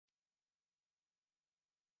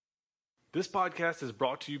This podcast is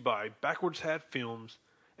brought to you by Backwards Hat Films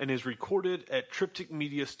and is recorded at Triptych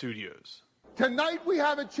Media Studios. Tonight we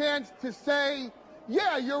have a chance to say,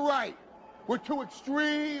 yeah, you're right. We're too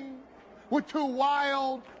extreme. We're too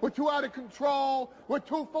wild. We're too out of control. We're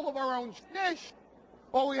too full of our own shnish.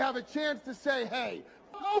 Or we have a chance to say, hey,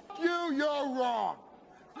 fuck you, you're wrong.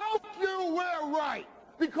 Fuck you, we're right.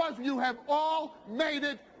 Because you have all made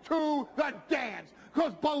it to the dance.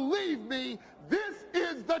 Because believe me, this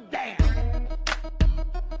is the dance.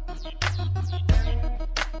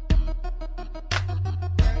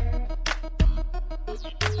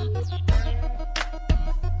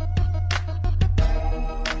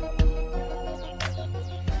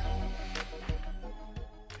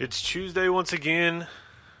 It's Tuesday once again,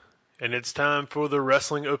 and it's time for the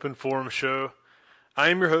Wrestling Open Forum show. I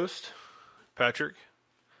am your host, Patrick,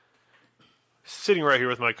 sitting right here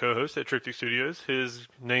with my co-host at Triptych Studios. His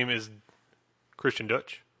name is Christian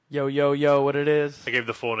Dutch. Yo, yo, yo, what it is. I gave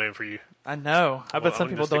the full name for you. I know. I bet some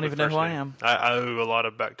people don't even know who I am. I owe a lot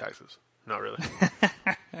of back taxes. Not really.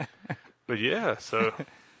 But yeah, so.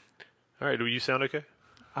 All right, do you sound okay?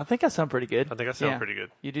 I think I sound pretty good. I think I sound pretty good.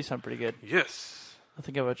 You do sound pretty good. Yes. I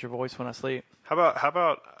think about your voice when I sleep. How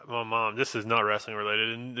about my mom? This is not wrestling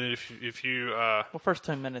related, and if you well, first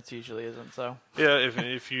 10 minutes usually isn't, so yeah.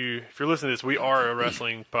 If you're listening to this, we are a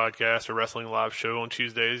wrestling podcast, a wrestling live show on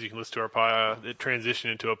Tuesdays. You can listen to our it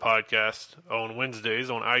transitioned into a podcast on Wednesdays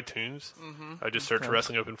on iTunes. I just search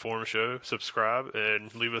Wrestling Open Forum show, subscribe,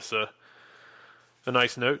 and leave us a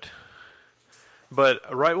nice note. But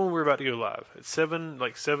right when we were about to go live, it's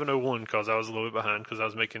 7:01, because I was a little bit behind because I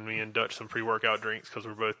was making me and Dutch some pre-workout drinks because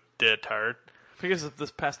we're both dead tired. Because of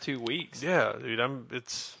this past 2 weeks. Yeah, dude,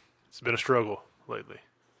 it's been a struggle lately.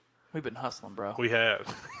 We've been hustling, bro. We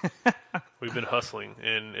have. We've been hustling,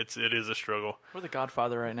 and it is a struggle. We're the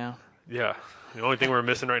Godfather right now. Yeah, the only thing we're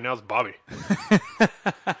missing right now is Bobby.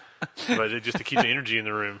 But just to keep the energy in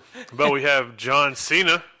the room. But we have John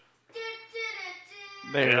Cena.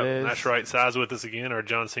 There it is. That's right. Size with us again. Our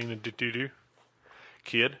John Cena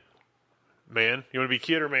kid. Man. You want to be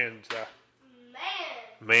kid or man?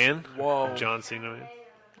 Man. Whoa. John Cena, man.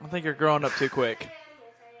 I think you're growing up too quick.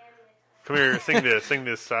 Come here. Sing this. Sing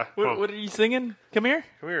this. What are you singing? Come here.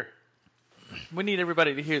 Come here. We need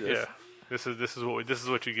everybody to hear this. Yeah. This is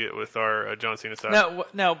what you get with our John Cena style.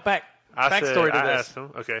 No. Backstory to I this. asked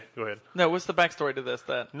him. Okay, go ahead. No, what's the backstory to this?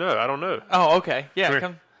 No, I don't know. Oh, okay. Yeah,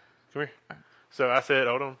 Come here. So I said,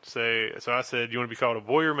 hold on. So I said, you want to be called a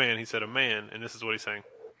boy or man? He said, a man, and this is what he's saying.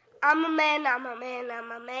 I'm a man, I'm a man, I'm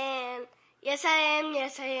a man. Yes, I am,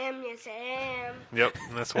 yes, I am, yes, I am. Yep,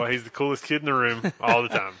 and that's why he's the coolest kid in the room all the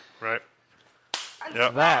time, right?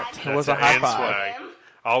 Yep. That was a high five. Swag.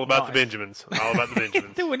 All about the Benjamins. All about the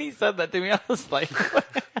Benjamins. Dude, when he said that to me, I was like,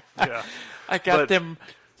 yeah. I got them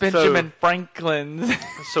Benjamin Franklins.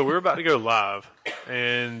 So we're about to go live,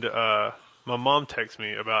 and my mom texted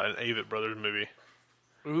me about an Avett Brothers movie.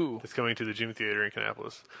 Ooh. It's coming to the Jimmy Theater in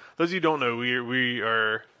Kannapolis. Those of you who don't know,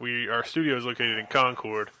 our studio is located in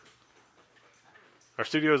Concord. Our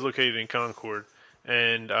studio is located in Concord,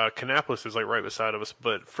 and Kannapolis is like right beside of us.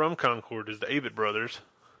 But from Concord is the Avett Brothers,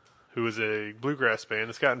 who is a bluegrass band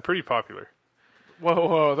that's gotten pretty popular.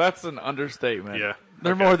 Whoa, that's an understatement. Yeah,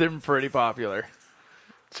 they're more than pretty popular.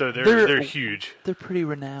 So they're huge. They're pretty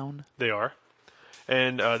renowned. They are.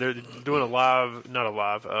 And they're doing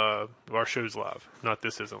our show's live. Not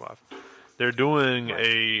this isn't live. They're doing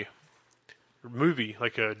a movie,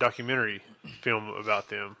 like a documentary film about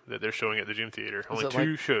them that they're showing at the Gym Theater. Only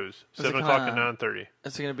 2 shows, 7 o'clock and 9:30.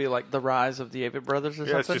 Is it going to be like the rise of the Avett Brothers or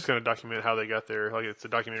something? Yeah, it's just going to document how they got there. Like, it's a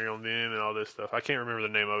documentary on them and all this stuff. I can't remember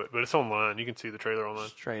the name of it, but it's online. You can see the trailer online.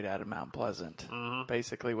 Straight out of Mount Pleasant.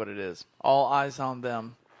 Basically what it is. All eyes on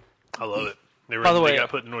them. I love it. They got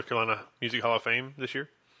put in North Carolina Music Hall of Fame this year.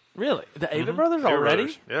 Really? The Avett Brothers already?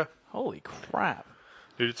 Brothers. Yeah. Holy crap.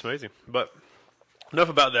 Dude, it's amazing. But enough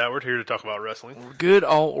about that. We're here to talk about wrestling. Good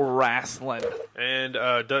old wrestling. And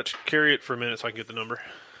Dutch, carry it for a minute so I can get the number.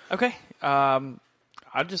 Okay.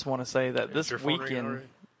 I just want to say that this your phone weekend, ringing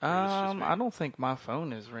I don't think my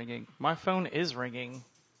phone is ringing. My phone is ringing,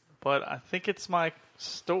 but I think it's my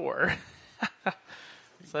store.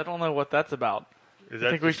 So I don't know what that's about. Is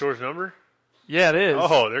that your store's number? Yeah, it is.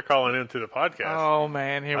 Oh, they're calling into the podcast. Oh,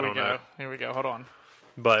 man. Here we go. know. Here we go. Hold on.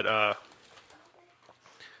 But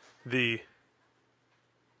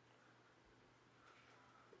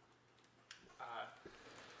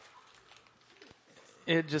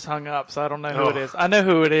it just hung up, so I don't know who it is. I know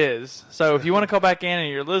who it is. So if you want to call back in and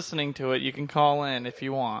you're listening to it, you can call in if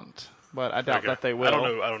you want. But I doubt that they will.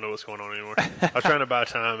 I don't know what's going on anymore. I was trying to buy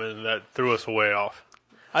time, and that threw us way off.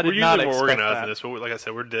 I did We're not usually more expect organized that. than this, but like I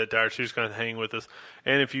said, we're dead tired. She's going to hang with us.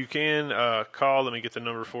 And if you can call, let me get the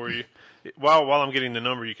number for you. While I'm getting the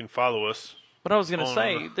number, you can follow us. But I was going to on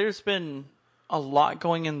say, over. there's been a lot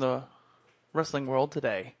going in the wrestling world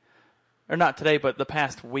today. Or not today, but the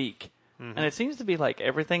past week. Mm-hmm. And it seems to be like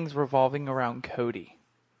everything's revolving around Cody.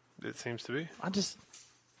 It seems to be.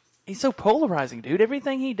 He's so polarizing, dude.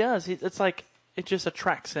 Everything he does, it's like it just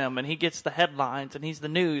attracts him, and he gets the headlines, and he's the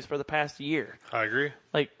news for the past year. I agree.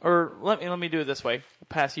 Or let me do it this way: the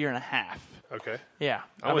past year and a half. Okay. Yeah,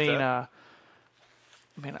 I'm with that.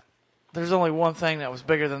 There's only one thing that was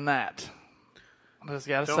bigger than that. I just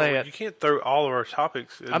gotta say it. You can't throw all of our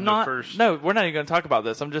topics in I'm the not. first. No, we're not even going to talk about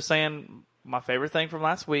this. I'm just saying my favorite thing from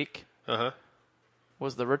last week Uh-huh.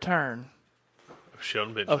 was the return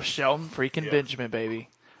Sheldon Benjamin. of Shelton freaking Yeah. Benjamin, baby.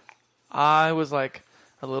 I was like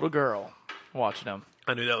a little girl watching him.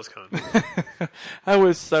 I knew that was coming. I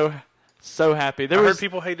was so happy. I heard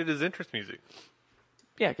people hated his entrance music.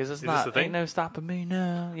 Yeah, because it's this not the thing? Ain't No Stopping Me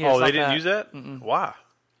Now. Yeah, Oh, it's they not didn't that. use that? Mm-mm. Why?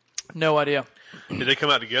 No idea. Did they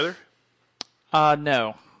come out together?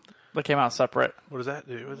 No. They came out separate. What does that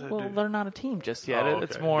do? What does that Well, do? they're not a team just yet. Oh,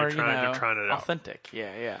 It's okay. more, They're trying it out. authentic.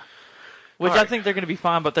 Yeah. Which All I right. think they're going to be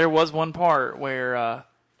fine, but there was one part where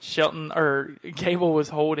Shelton or Gable was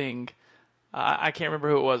holding, I can't remember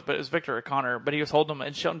who it was, but it was Victor O'Connor, but he was holding him,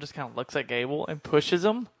 and Shelton just kind of looks at Gable and pushes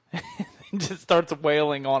him and just starts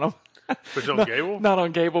wailing on him. Put you on Gable? Not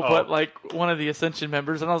on Gable, Oh. but like one of the Ascension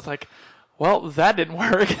members, and I was like, well, that didn't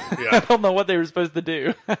work. Yeah. I don't know what they were supposed to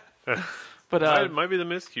do. But It might be the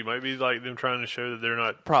miscue. Might be like them trying to show that they're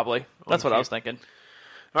not. probably. That's what I was thinking.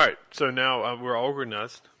 All right. So now we're all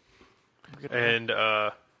organized. And,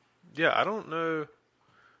 yeah, I don't know.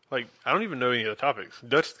 Like, I don't even know any of the topics.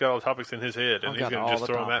 Dutch's got all the topics in his head, and I've he's got going all to just the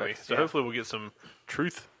throw them at me. topics, So yeah. hopefully we'll get some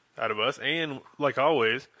truth out of us. And, like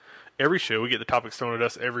always, every show we get the topics thrown at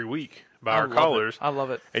us every week by our love it. callers. I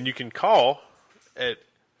love it. And you can call at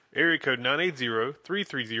area code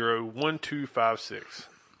 980-330-1256.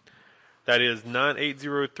 That is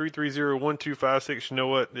 980-330-1256. You know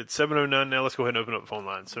what? It's 7:09 now. Let's go ahead and open up the phone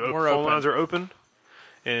lines. So We're phone open. lines are open,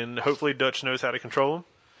 and hopefully Dutch knows how to control them.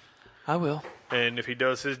 I will. And if he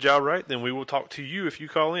does his job right, then we will talk to you if you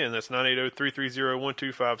call in. That's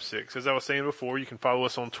 980-330-1256. As I was saying before, you can follow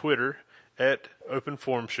us on Twitter at Open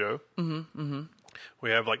Forum Show. Mm-hmm. We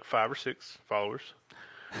have like 5 or 6 followers.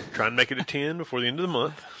 Trying to make it to 10 before the end of the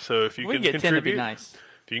month. So if you We can can get 10 to contribute, be nice.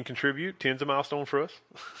 if you can contribute, 10's a milestone for us.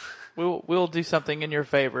 We'll do something in your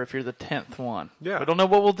favor if you're the 10th one. Yeah. We don't know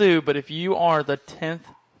what we'll do, but if you are the 10th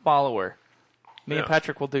follower, me and Yeah.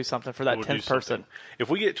 Patrick will do something for that We'll do 10th person. something. If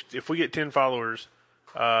we get 10 followers,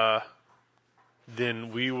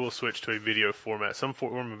 then we will switch to a video format, some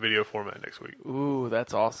form of video format next week. Ooh,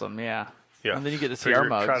 that's awesome. Yeah. Yeah, And then you get to see our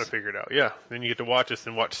mugs. Try to figure it out. Yeah, then you get to watch us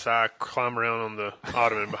and watch Cy climb around on the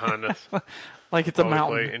ottoman behind us. Like it's a while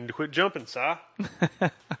we play. mountain. And quit jumping, Cy.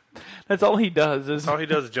 That's all he does. Is All he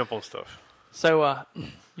does is jump on stuff. So,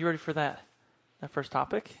 you ready for that first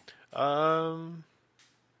topic? Yeah.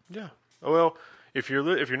 Well, if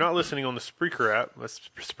you're not listening on the Spreaker app, that's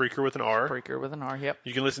Spreaker with an R. Breaker with an R. Yep.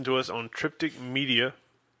 You can listen to us on Triptych Media,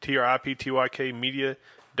 TRIPTYK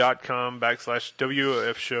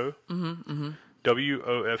Media.com/WOF show.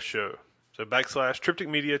 WOF show. So /Triptych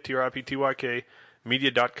Media, TRIPTYK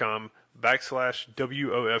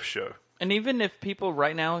Media.com/WOF show. And even if people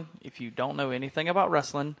right now, if you don't know anything about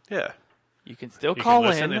wrestling, Yeah. you can still You call can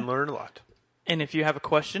listen in. and learn a lot. And if you have a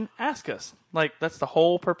question, ask us. Like, that's the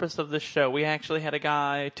whole purpose of this show. We actually had a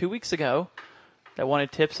guy 2 weeks ago that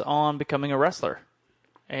wanted tips on becoming a wrestler.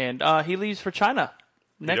 And he leaves for China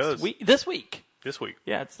does. this week. This week.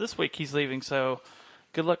 Yeah, it's this week he's leaving. So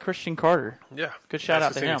good luck, Christian Carter. Yeah. Good shout Ask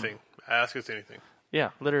out us to him. anything. Ask us anything.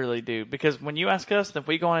 Yeah, literally, dude. Because when you ask us, then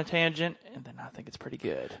we go on a tangent, and then I think it's pretty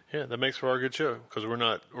good. Yeah, that makes for our good show because we're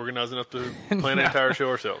not organized enough to plan an entire show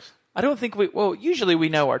ourselves. I don't think usually we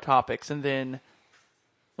know our topics, and then,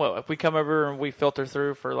 if we come over and we filter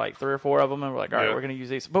through for like 3 or 4 of them, and we're like, all right, Yeah. we're going to use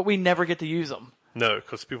these. But we never get to use them. No,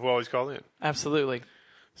 because people always call in. Absolutely.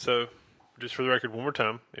 So, just for the record, one more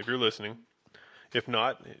time, if you're listening. If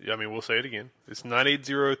not, we'll say it again. It's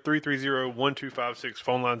 980-330-1256.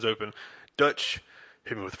 Phone line's open. Dutch,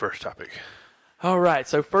 hit me with the first topic. All right,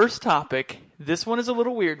 so first topic. This one is a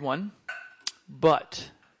little weird one,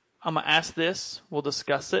 but I'm going to ask this. We'll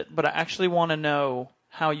discuss it, but I actually want to know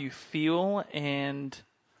how you feel and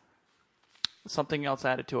something else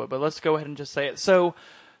added to it. But let's go ahead and just say it. So,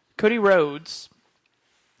 Cody Rhodes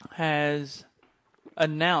has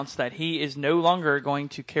announced that he is no longer going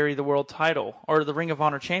to carry the world title or the Ring of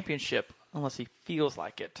Honor Championship unless he feels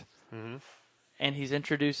like it. Mm-hmm. and he's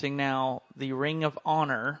introducing now the Ring of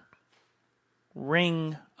Honor.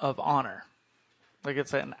 Ring of Honor. Like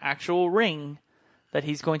it's an actual ring that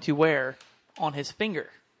he's going to wear on his finger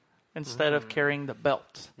instead of carrying the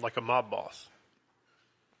belt. Like a mob boss.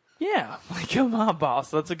 Yeah, like a mob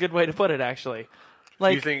boss. That's a good way to put it, actually.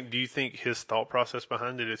 Like, Do you think his thought process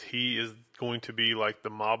behind it is he is going to be like the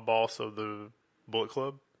mob boss of the Bullet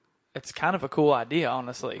Club? it's kind of a cool idea,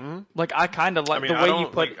 honestly. Like I kind of like the I way don't, you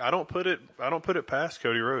put. I don't put it past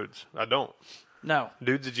Cody Rhodes. I don't. No,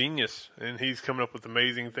 Dude's a genius, and he's coming up with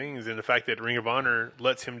amazing things. And the fact that Ring of Honor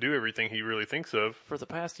lets him do everything he really thinks of. for the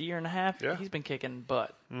past year and a half, Yeah. he's been kicking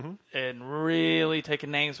butt and really taking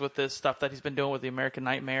names with this stuff that he's been doing with the American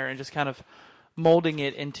Nightmare and just kind of molding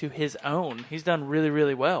it into his own. He's done really,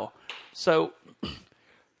 really well. So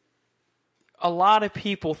a lot of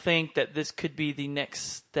people think that this could be the next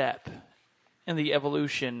step in the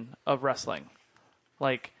evolution of wrestling.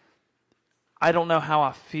 Like, I don't know how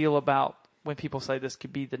I feel about when people say this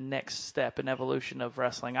could be the next step in evolution of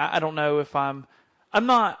wrestling. I don't know if I'm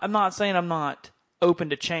not saying I'm not open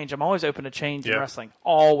to change. I'm always open to change in wrestling.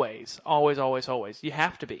 Always, always, always, always. You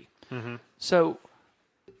have to be. So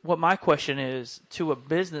what my question is to a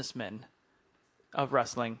businessman of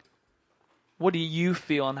wrestling, what do you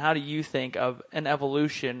feel and how do you think of an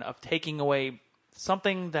evolution of taking away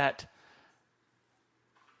something that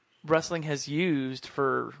wrestling has used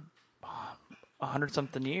for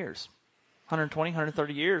 100-something years? 120,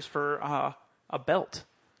 130 years for a belt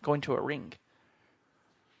going to a ring.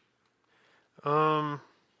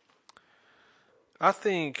 I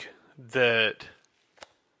think that.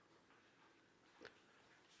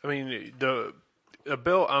 I mean, a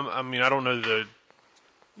belt. I mean, I don't know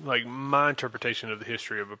my interpretation of the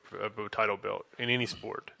history of a title belt in any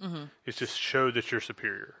sport is to show that you're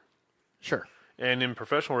superior. Sure. And in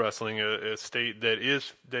professional wrestling, a state that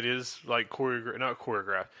is like not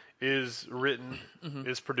choreographed, is written,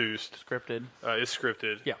 is produced, Scripted. is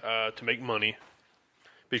scripted, Yeah. to make money.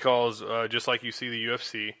 Because just like you see the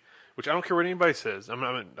UFC, which I don't care what anybody says, I'm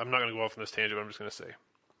not going to go off on this tangent. But I'm just going to say,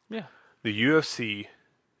 Yeah. the UFC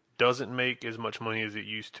doesn't make as much money as it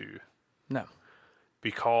used to No.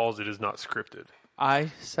 because it is not scripted.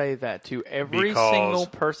 I say that to every Because- single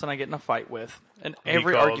person I get in a fight with, and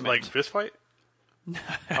every Because, argument. like fist fight.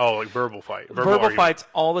 Oh, like verbal fight. Verbal argument. fights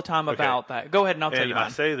all the time about that. Go ahead and I'll tell And you I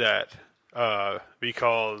mine. say that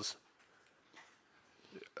because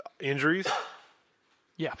injuries,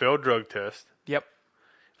 Yeah. failed drug test, Yep.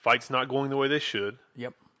 fights not going the way they should,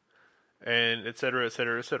 Yep. and et cetera, et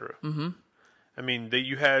cetera, et cetera. Mm-hmm. I mean,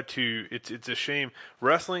 you had to. It's a shame.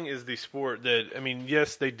 Wrestling is the sport that. I mean,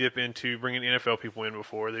 yes, they dip into bringing NFL people in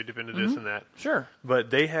before. They dip into this and that. Sure. But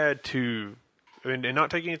they had to, and not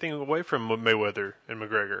take anything away from Mayweather and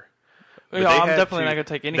McGregor. But Yeah, they I'm had definitely not going to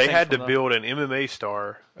take anything They had from to them. build an MMA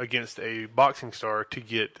star against a boxing star to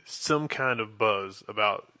get some kind of buzz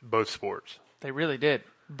about both sports. They really did.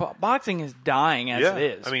 Boxing is dying as Yeah,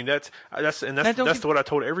 it is. I mean that's don't what I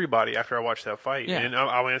told everybody after I watched that fight. Yeah. And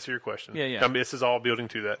I'll answer your question. Yeah, yeah. I mean, this is all building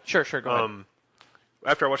to that. Sure, go ahead.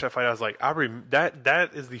 After I watched that fight, I was like,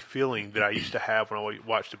 that is the feeling that I used to have when I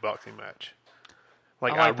watched a boxing match.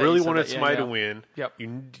 Like, I I like that you really said wanted that. Yeah, somebody to yeah. win. Yep.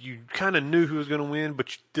 You kind of knew who was going to win,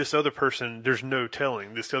 but this other person, there's no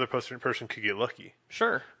telling. This other person could get lucky.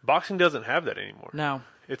 Sure. Boxing doesn't have that anymore. No.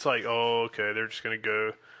 It's like, oh, okay, they're just going to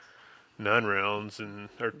go 9 rounds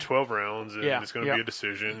or 12 rounds, and Yeah, it's going to yep. be a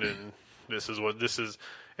decision, and this is what this is.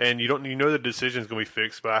 And you know the decision is going to be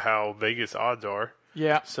fixed by how Vegas odds are.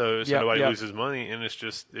 Yeah. So Yep, nobody yep. loses money, and it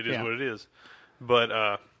is Yeah. what it is.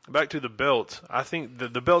 But back to the belts, I think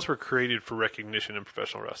the belts were created for recognition in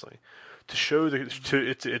professional wrestling, to show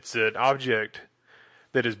it's an object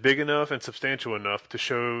that is big enough and substantial enough to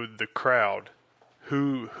show the crowd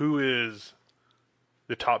who is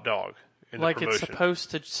the top dog in Like the promotion. it's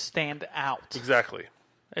supposed to stand out. Exactly.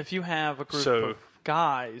 If you have a group So- of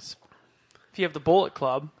guys, if you have the Bullet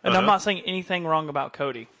Club, and I'm not saying anything wrong about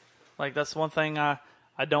Cody. Like, that's one thing I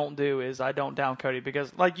don't do is I don't down Cody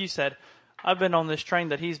because, like you said, I've been on this train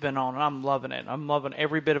that he's been on, and I'm loving it. I'm loving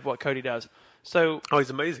every bit of what Cody does. So Oh, he's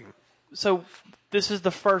amazing. this is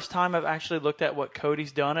the first time I've actually looked at what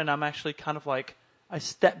Cody's done, and I'm actually kind of like, I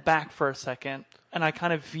step back for a second, and I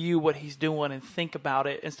kind of view what he's doing and think about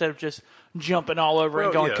it instead of just jumping all over and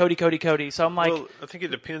Well, going, yeah. Cody, Cody, Cody. So I'm like, Well, I think it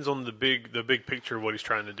depends on the big picture of what he's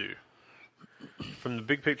trying to do. From the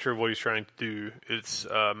big picture of what he's trying to do, it's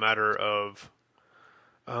a matter of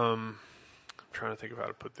I'm trying to think of how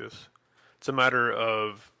to put this. It's a matter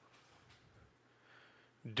of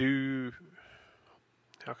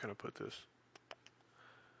how can I put this?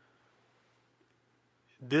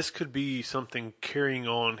 this could be something carrying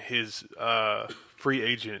on his free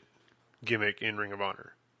agent gimmick in Ring of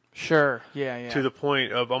Honor. Sure. Yeah. To the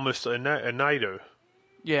point of almost a Naito,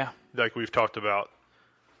 Yeah. like we've talked about,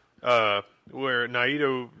 where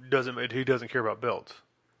Naito doesn't care about belts,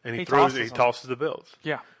 and he tosses the belts.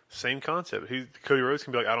 Yeah. Same concept. Cody Rhodes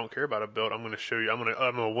can be like, I don't care about a belt. I'm going to show you. I'm going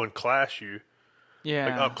to one class you. Yeah.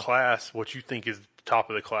 Like up class what you think is the top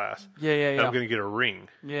of the class. Yeah. And I'm going to get a ring.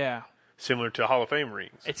 Yeah. Similar to Hall of Fame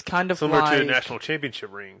rings. It's kind of similar like, to national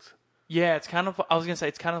championship rings. Yeah, it's kind of. I was gonna say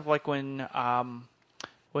it's kind of like when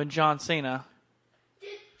John Cena.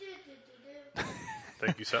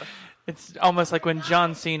 Thank you, Seth. It's almost like when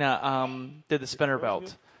John Cena did the spinner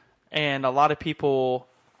belt, and a lot of people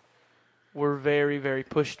were very, very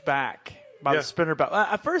pushed back by the spinner belt.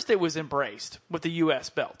 At first, it was embraced with the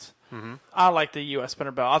U.S. belt. Mm-hmm. I like the U.S.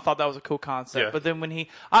 spinner belt. I thought that was a cool concept. Yeah. But then when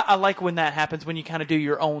I like when that happens, when you kind of do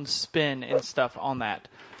your own spin and stuff on that.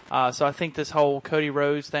 So I think this whole Cody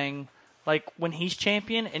Rhodes thing, like when he's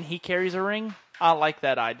champion and he carries a ring, I like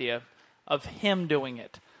that idea of him doing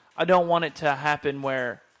it. I don't want it to happen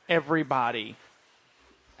where everybody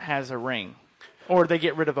has a ring or they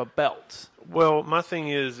get rid of a belt. Well, my thing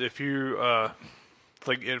is, if you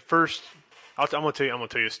like at first, I'm gonna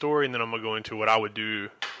tell you a story, and then I'm gonna go into what I would do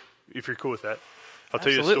if you're cool with that. I'll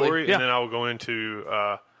tell you a story, and then I will go into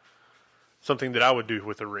something that I would do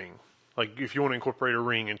with a ring. Like if you want to incorporate a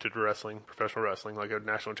ring into wrestling, professional wrestling, like a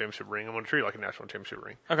national championship ring, I'm going to treat it like a national championship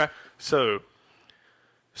ring. Okay. So,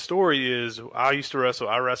 story is, I used to wrestle.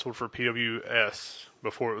 I wrestled for PWS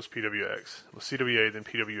before it was PWX. It was CWA, then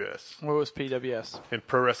PWS. What was PWS? And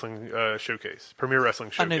Pro Wrestling Showcase. Premier Wrestling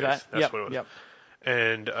Showcase. I knew that. That's what it was. Yep.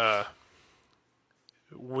 And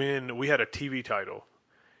when we had a TV title,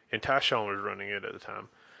 and Tyshawn was running it at the time,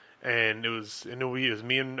 and it was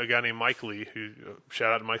me and a guy named Mike Lee, who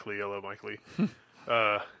shout out to Mike Lee, I love Mike Lee.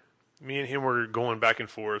 Me and him were going back and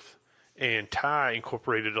forth, and Ty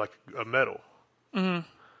incorporated like a medal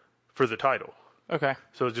for the title. Okay.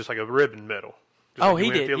 So it's just like a ribbon medal. Just Oh, like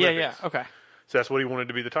he did. Yeah. Okay. So that's what he wanted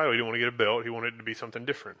to be the title. He didn't want to get a belt. He wanted it to be something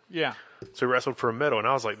different. Yeah. So he wrestled for a medal, and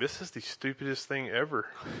I was like, this is the stupidest thing ever.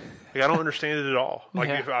 Like, I don't understand it at all. Like,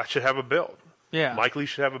 if I should have a belt. Yeah. Mike Lee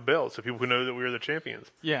should have a belt so people can know that we were the champions.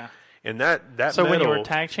 Yeah. And that So medal, when you were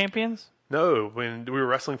tag champions? No, when we were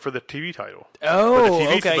wrestling for the TV title. Oh,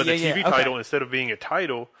 but the okay. TV title, instead of being a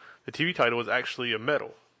title, the TV title was actually a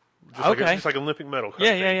medal. Just like an Olympic medal.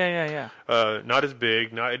 Yeah. Not as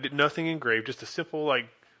big, nothing engraved, just a simple like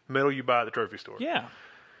medal you buy at the trophy store. Yeah.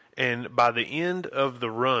 And by the end of the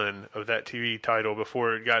run of that TV title,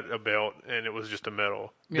 before it got a belt and it was just a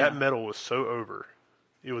medal, that medal was so over.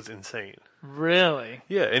 It was insane. Really?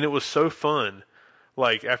 Yeah, and it was so fun,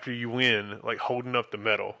 like, after you win, like, holding up the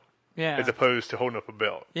medal. Yeah. As opposed to holding up a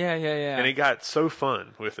belt. Yeah. And it got so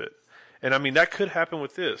fun with it. And, I mean, that could happen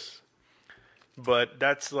with this. But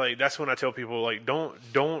that's when I tell people, like,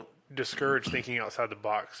 don't discourage thinking outside the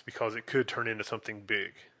box because it could turn into something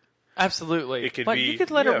big. Absolutely. It could but you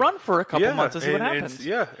could let it run for a couple months and see what happens.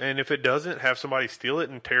 And if it doesn't, have somebody steal it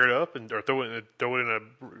and tear it up or throw it in a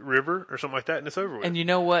river or something like that, and it's over with. And you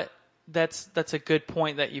know what? That's a good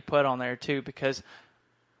point that you put on there too, because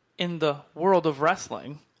in the world of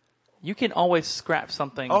wrestling, you can always scrap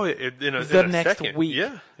something. Oh, in a next second. week.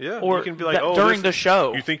 Yeah. Or you can be like, during the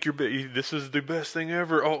show. You think this is the best thing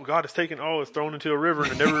ever. Oh God, it's thrown into a river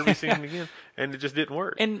and never be seen again, and it just didn't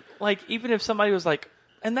work. And like, even if somebody was like,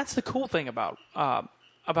 and that's the cool thing about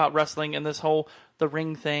wrestling and this whole the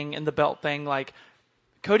ring thing and the belt thing. Like,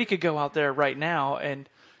 Cody could go out there right now and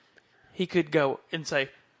he could go and say,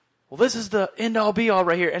 well, this is the end all be all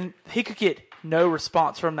right here. And he could get no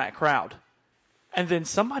response from that crowd. And then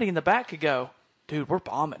somebody in the back could go, dude, we're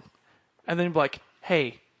bombing. And then be like,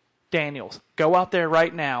 hey, Daniels, go out there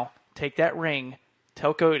right now, take that ring,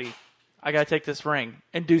 tell Cody, I got to take this ring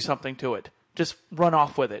and do something to it. Just run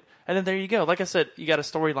off with it. And then there you go. Like I said, you got a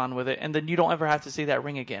storyline with it, and then you don't ever have to see that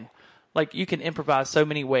ring again. Like, you can improvise so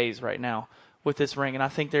many ways right now with this ring, and I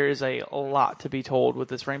think there is a lot to be told with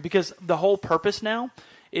this ring, because the whole purpose now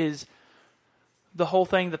is the whole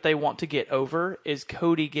thing that they want to get over is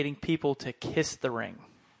Cody getting people to kiss the ring.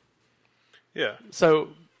 Yeah. So,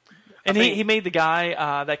 and he made the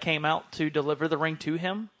guy that came out to deliver the ring to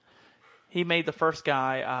him, he made the first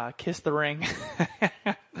guy kiss the ring.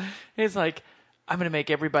 He's like, I'm going to make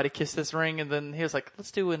everybody kiss this ring. And then he was like,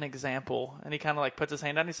 let's do an example. And he kind of like puts his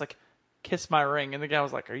hand down. He's like, kiss my ring. And the guy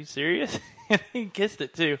was like, are you serious? And he kissed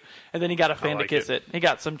it too. And then he got a fan to kiss it. He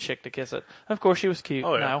got some chick to kiss it. Of course, she was cute.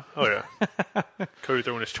 Oh, yeah. No. Oh, yeah. Cody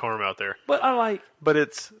throwing his charm out there. But I like. But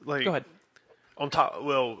it's like. Go ahead. on top,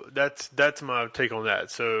 well, that's my take on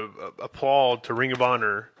that. So applaud to Ring of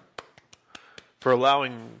Honor for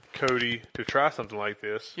allowing Cody to try something like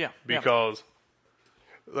this. Yeah. Because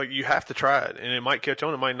like you have to try it, and it might catch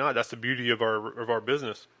on, it might not. That's the beauty of our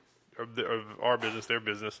business, of our business, their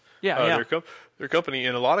business, their company,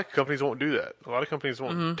 and a lot of companies won't do that. A lot of companies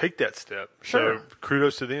won't take that step. Sure. So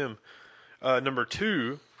kudos to them. Number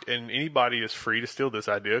two, and anybody is free to steal this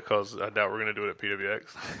idea because I doubt we're going to do it at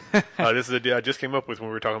PWX. This is the idea I just came up with when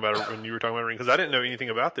you were talking about ring, because I didn't know anything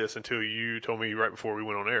about this until you told me right before we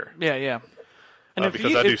went on air. Yeah. And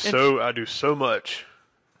Because I do so much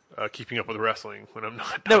keeping up with wrestling when I'm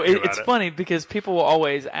not. It's funny because people will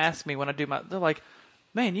always ask me when I do they're like,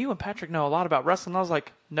 "Man, you and Patrick know a lot about wrestling." And I was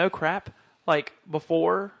like, "No crap." Like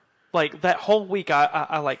before, like that whole week,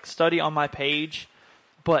 I like study on my page,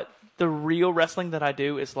 but the real wrestling that I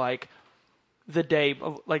do is like the day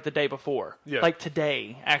before. Yeah. Like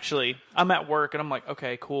today, actually, I'm at work and I'm like,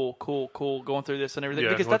 okay, cool, going through this and everything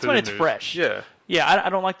because going that's through when the it's news. fresh. Yeah. Yeah, I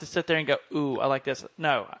don't like to sit there and go, ooh, I like this.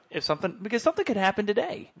 No, because something could happen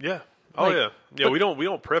today. Yeah. Oh Like, yeah. Yeah. but- we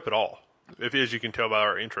don't prep at all. As you can tell by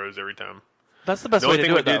our intros every time. That's the best The way only to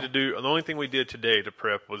thing do we it, did though. the only thing we did today to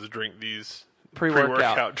prep was drink these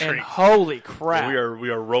Pre-workout. drinks. And holy crap. We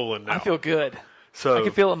are rolling now. I feel good. so. I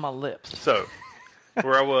can feel it in my lips. So,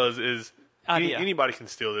 where I was is Idea. anybody can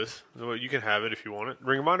steal this. You can have it if you want it.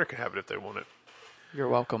 Ring of Honor can have it if they want it. You're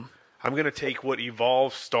welcome. I'm going to take what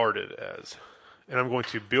Evolve started as, and I'm going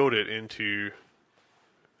to build it into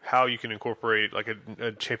how you can incorporate like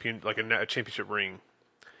a champion, like a championship ring,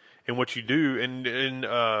 and what you do. And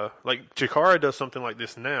like Chikara does something like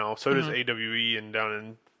this now. So does AWE and down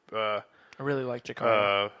in I really like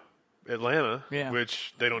Jakara. Atlanta, Yeah.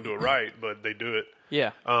 which they don't do it right, but they do it.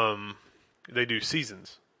 Yeah. They do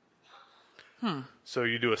seasons. So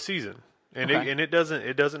you do a season, and Okay. it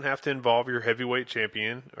doesn't have to involve your heavyweight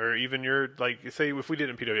champion or even your, like, say if we did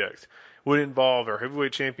it in PWX, would involve our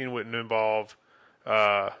heavyweight champion, wouldn't involve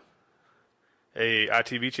a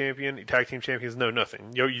ITV champion, tag team champions, no,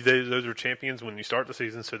 nothing. Those are champions when you start the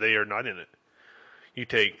season, so they are not in it. You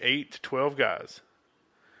take 8 to 12 guys.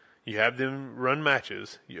 You have them run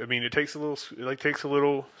matches. I mean, it takes a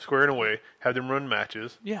little squaring away. Have them run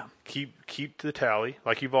matches. Yeah. Keep the tally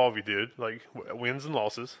like Evolve you did, like wins and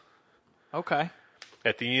losses. Okay.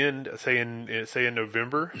 At the end, say in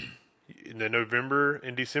November, in the November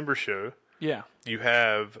and December show, Yeah. you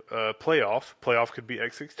have a playoff. Playoff could be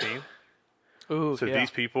X16. Ooh, So yeah.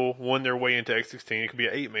 these people won their way into X16. It could be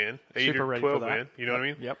an 8-man, 8 Super or ready for 12-man. that. You know what I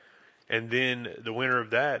mean? Yep. And then the winner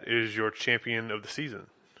of that is your champion of the season,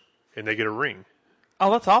 and they get a ring.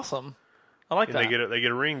 Oh, that's awesome. I like And that. they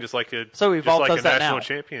get a ring just like a So Evolve just like does a that national now?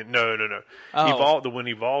 champion. No. Oh. When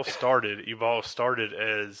Evolve started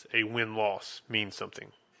as a win-loss means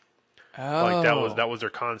something. Oh. Like that was their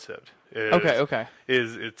concept. Okay.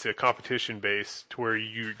 It's a competition base to where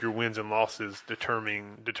your wins and losses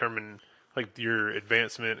determine like your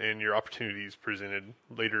advancement and your opportunities presented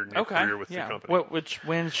later in your Okay. career with the yeah. company. Which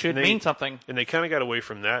wins should And they- mean something. And they kind of got away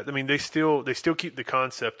from that. I mean, they still keep the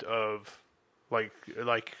concept of like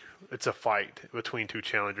it's a fight between two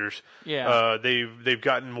challengers. Yeah. They've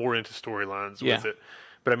gotten more into storylines Yeah. with it.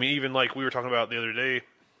 But I mean, even like we were talking about the other day,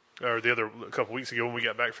 or a couple weeks ago when we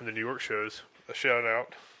got back from the New York shows, a shout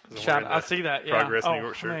out. 'Cause I'm wearing I the see that. Yeah. Progress oh, New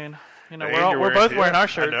York shirt. Man. You know, And we're both wearing our I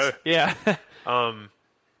shirts. know. Yeah.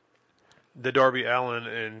 The Darby Allin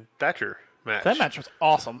and Thatcher match. That match was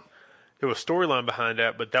awesome. There was storyline behind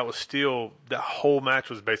that, but that whole match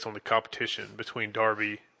was based on the competition between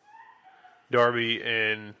Darby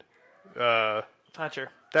and Thatcher.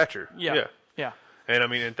 Thatcher. Yeah. And I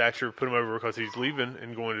mean, and Thatcher put him over because he's leaving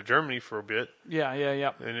and going to Germany for a bit. Yeah.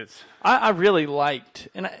 And it's I really liked,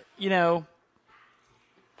 and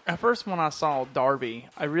at first when I saw Darby,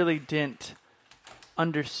 I really didn't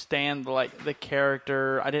understand the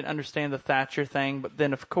character. I didn't understand the Thatcher thing, but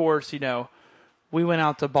then of course, we went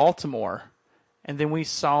out to Baltimore, and then we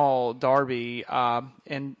saw Darby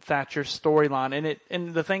and Thatcher's storyline,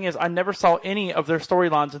 and the thing is, I never saw any of their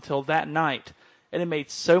storylines until that night. And it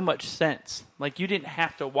made so much sense. Like, you didn't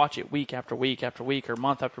have to watch it week after week after week or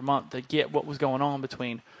month after month to get what was going on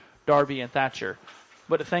between Darby and Thatcher.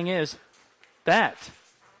 But the thing is, that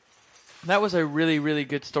was a really, really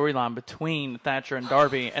good storyline between Thatcher and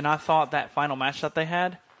Darby. And I thought that final match that they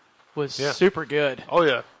had was super good. oh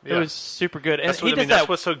yeah. It was super good. And That's what that's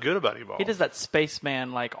what's so good about Evolve. he does that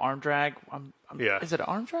spaceman arm drag. Yeah. Is it an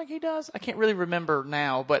arm drag he does? I can't really remember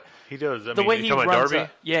now, but He does. I the mean, way you he talking runs about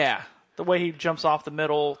Darby? yeah. The way he jumps off the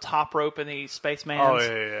middle top rope in the Spaceman's. Oh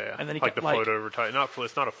yeah. And then he like can, the float over type.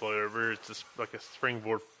 It's not a float over. It's just like a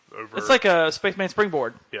springboard over. It's like a Spaceman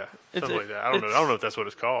springboard. Yeah, something like that. I don't know if that's what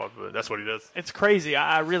it's called, but that's what he does. It's crazy.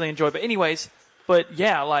 I really enjoy it. But anyways,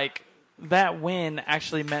 yeah, like that win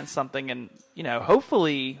actually meant something, and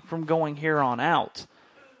hopefully from going here on out,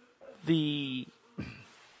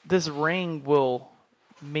 this ring will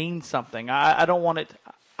mean something. I don't want it.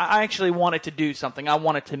 I actually want it to do something. I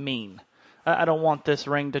want it to mean. I don't want this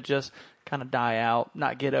ring to just kind of die out,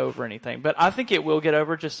 not get over anything. But I think it will get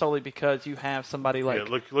over just solely because you have somebody like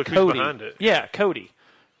look Cody. who's behind it. Yeah, Cody.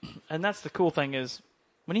 And that's the cool thing is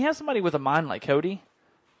when you have somebody with a mind like Cody,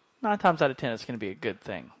 9 times out of 10 it's going to be a good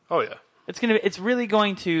thing. Oh yeah. It's really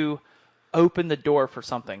going to open the door for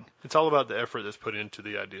something. It's all about the effort that's put into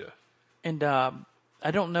the idea. And I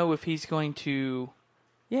don't know if he's going to.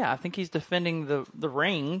 Yeah, I think he's defending the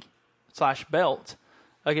ring / belt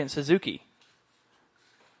against Suzuki.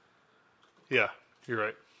 Yeah, you're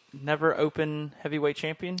right. Never open heavyweight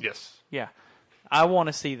champion? Yes. Yeah. I want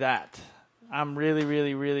to see that. I'm really,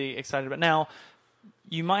 really, really excited about it. Now,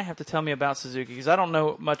 you might have to tell me about Suzuki because I don't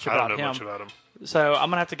know much about him. I don't know much about him. So I'm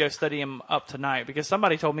going to have to go study him up tonight because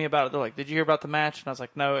somebody told me about it. They're like, did you hear about the match? And I was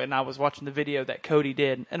like, no. And I was watching the video that Cody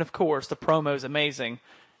did. And, of course, the promo is amazing.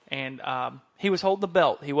 And he was holding the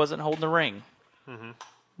belt. He wasn't holding the ring. Mm-hmm.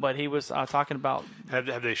 But he was talking about...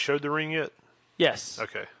 Have they showed the ring yet? Yes.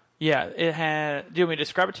 Okay. Yeah. It had... Do you want me to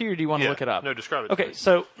describe it to you or do you want to look it up? No, describe it. Okay,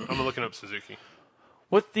 so... I'm looking up Suzuki.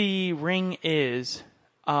 What the ring is...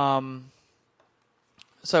 So,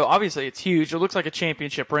 obviously, it's huge. It looks like a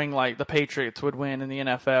championship ring like the Patriots would win in the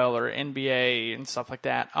NFL or NBA and stuff like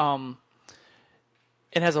that.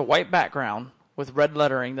 It has a white background with red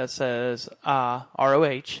lettering that says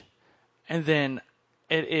ROH, and then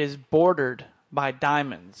it is bordered by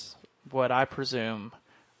diamonds, what I presume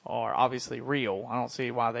are obviously real. I don't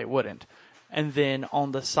see why they wouldn't. And then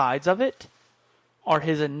on the sides of it are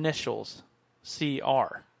his initials,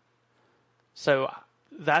 CR. So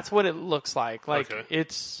that's what it looks like. Like okay.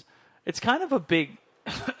 it's kind of a big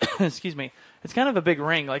excuse me. It's kind of a big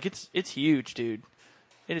ring. Like it's huge, dude.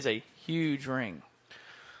 It is a huge ring.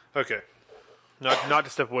 Okay. Not to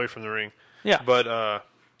step away from the ring. Yeah. But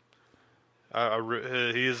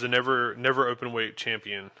he is the never open weight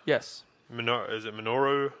champion. Yes. Is it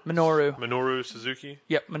Minoru? Minoru Suzuki.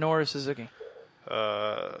 Yep, Minoru Suzuki.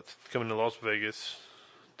 Coming to Las Vegas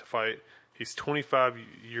to fight. He's 25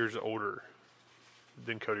 years older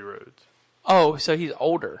than Cody Rhodes. Oh, so he's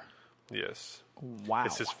older. Yes. Wow.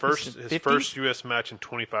 It's his first U.S. match in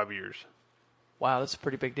 25 years. Wow, that's a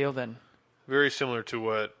pretty big deal then. Very similar to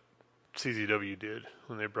what CZW did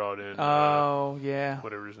when they brought in yeah.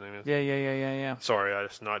 whatever his name is. Yeah. Sorry,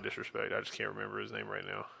 it's not disrespect. I just can't remember his name right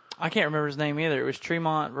now. I can't remember his name either. It was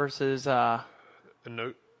Tremont versus Inoki.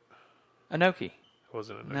 It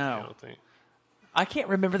wasn't Inoki, No. I don't think. I can't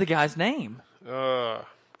remember the guy's name. God.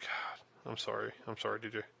 I'm sorry,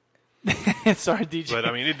 DJ. Sorry, DJ. But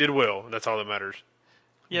I mean, it did well. That's all that matters.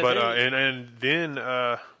 Yeah, but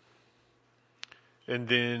and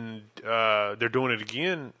then they're doing it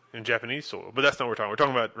again in Japanese soil. But that's not what we're talking. We're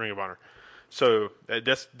talking about Ring of Honor. So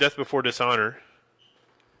Death Before Dishonor.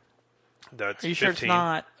 That's Are you 15. Sure it's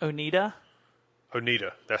not Onita?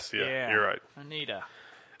 Onita. Yeah. You're right. Onita.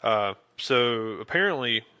 So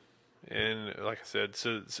apparently, and like I said,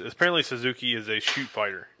 apparently Suzuki is a shoot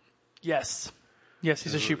fighter. Yes,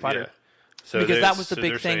 he's a shoot fighter. Yeah. So because that was the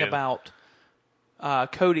big thing about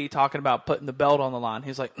Cody talking about putting the belt on the line.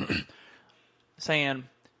 He's like saying,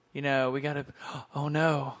 we got to. Oh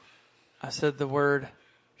no, I said the word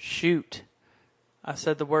shoot. I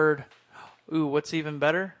said the word. Ooh, what's even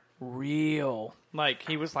better? Real. Like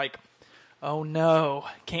he was like, oh no,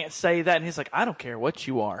 can't say that. And he's like, I don't care what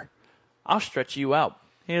you are, I'll stretch you out.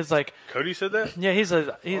 He was like, Cody said that. Yeah, he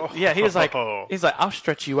was like, I'll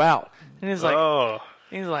stretch you out. And he's like,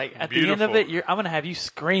 at beautiful. the end of it, I'm gonna have you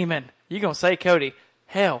screaming. You're gonna say, Cody,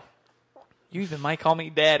 hell, you even might call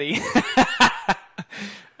me daddy.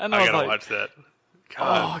 And I gotta watch that.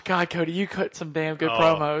 God. Oh God, Cody, you cut some damn good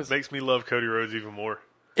promos. Makes me love Cody Rhodes even more.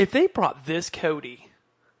 If they brought this Cody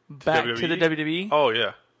back to the WWE, oh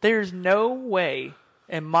yeah, there's no way,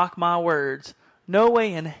 and mock my words, no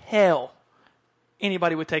way in hell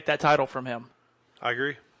anybody would take that title from him. I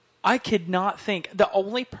agree. I could not think. The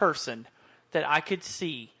only person that I could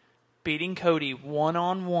see beating Cody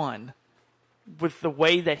one-on-one with the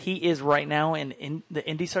way that he is right now in the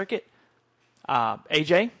indie circuit,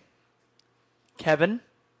 AJ, Kevin.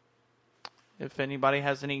 If anybody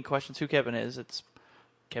has any questions who Kevin is, it's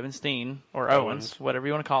Kevin Steen or Owens, whatever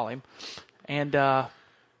you want to call him. And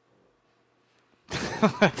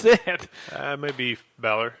That's it. Maybe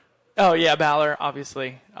Balor. Oh yeah, Balor,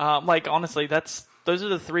 obviously. Honestly, those are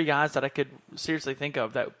the three guys that I could seriously think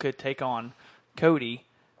of that could take on Cody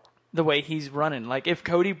the way he's running. Like, if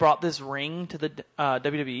Cody brought this ring to the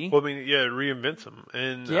WWE. Well, I mean, yeah, it reinvents him.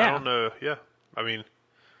 And Yeah. I don't know. Yeah. I mean,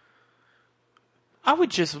 I would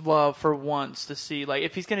just love for once to see, like,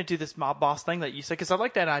 if he's going to do this mob boss thing that you said, because I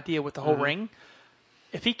like that idea with the whole ring.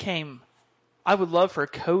 If he came, I would love for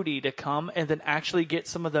Cody to come and then actually get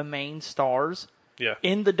some of the main stars yeah.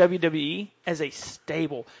 in the WWE as a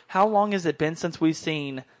stable. How long has it been since we've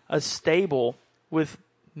seen a stable with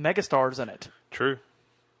megastars in it? True.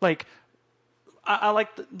 Like, I like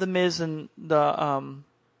the Miz and the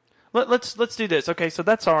Let's do this. Okay, so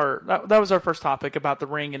that was our first topic about the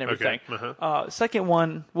ring and everything. Okay. Second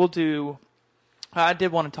one, we'll do. I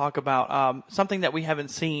did want to talk about something that we haven't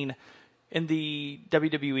seen in the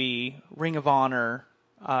WWE, Ring of Honor,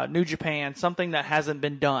 New Japan, something that hasn't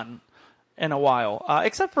been done in a while,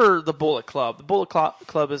 except for the Bullet Club. The Bullet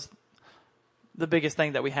Club is the biggest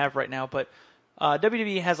thing that we have right now, but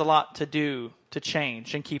WWE has a lot to do to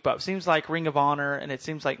change and keep up. Seems like Ring of Honor and it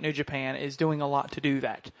seems like New Japan is doing a lot to do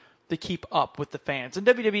that, to keep up with the fans. And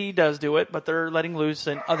WWE does do it, but they're letting loose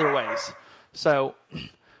in other ways. So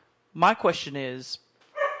my question is,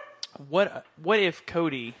 what if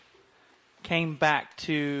Cody came back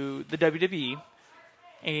to the WWE,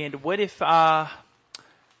 and what if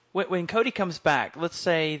when Cody comes back, let's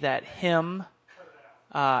say that him,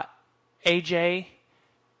 AJ,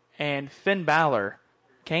 and Finn Balor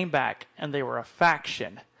came back and they were a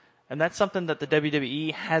faction. And that's something that the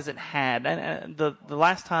WWE hasn't had. And the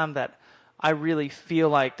last time that I really feel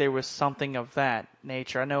like there was something of that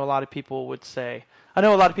nature, I know a lot of people would say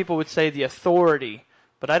the Authority,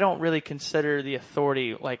 but I don't really consider the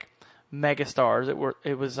Authority like megastars.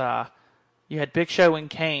 It was you had Big Show and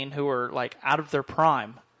Kane, who were like out of their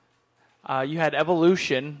prime. You had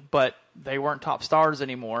Evolution, but they weren't top stars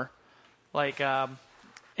anymore. Like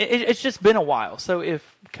it's just been a while. So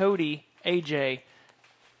if Cody, AJ,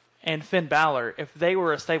 and Finn Balor, if they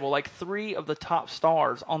were a stable, like three of the top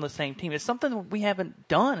stars on the same team, it's something we haven't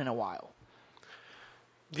done in a while.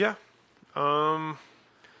 Yeah. The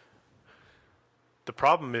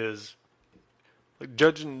problem is, like,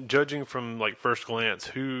 judging from like first glance,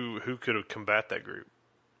 who could have combat that group?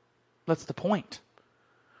 That's the point.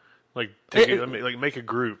 Like, make a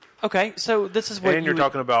group. Okay, so this is what you're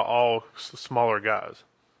talking about all smaller guys.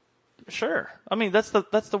 Sure. I mean, that's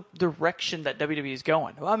the direction that WWE is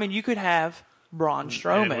going. Well, I mean, you could have Braun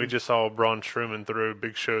Strowman. And we just saw Braun Strowman throw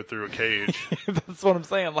Big Show through a cage. That's what I'm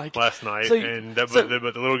saying. Like last night, so, but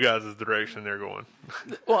the little guys is the direction they're going.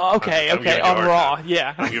 Well, okay, on Raw,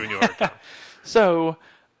 yeah. I'm giving you a hard time. So,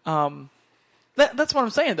 that's what I'm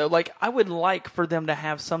saying though. Like, I would like for them to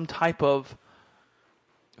have some type of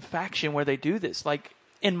faction where they do this. Like,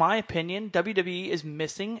 in my opinion, WWE is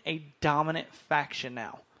missing a dominant faction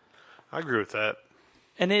now. I agree with that.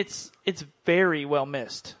 And it's very well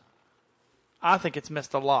missed. I think it's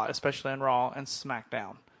missed a lot, especially in Raw and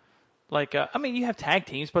SmackDown. Like, I mean, you have tag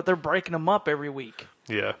teams, but they're breaking them up every week.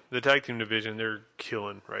 Yeah, the tag team division, they're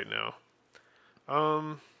killing right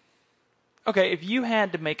now. Okay, if you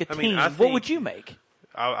had to make a team, what would you make?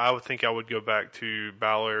 I would think I would go back to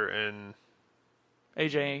Balor and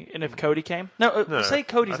AJ, and if Cody came? No, say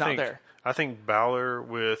Cody's not there. I think Balor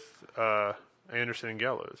with Anderson and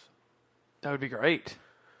Gallows. That would be great.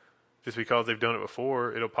 Just because they've done it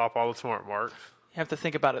before, it'll pop all the smart marks. You have to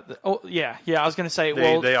think about it. Oh, yeah. I was going to say,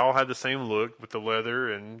 they all had the same look with the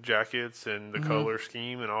leather and jackets and the color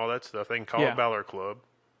scheme and all that stuff. They can call it Balor Club.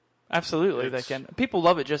 Absolutely, they can. People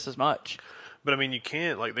love it just as much. But I mean, you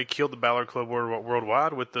can't. Like, they killed the Balor Club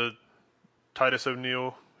worldwide with the Titus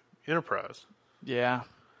O'Neil Enterprise. Yeah.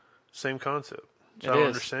 Same concept. So I don't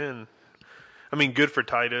understand. I mean, good for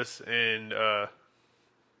Titus and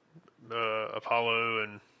Apollo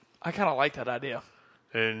and I kind of like that idea.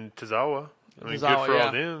 And Tozawa. I mean, good for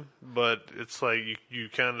all them. But it's like you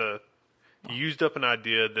kind of used up an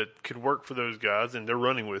idea that could work for those guys, and they're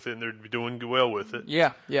running with it, and they're doing well with it.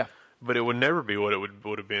 Yeah. But it would never be what it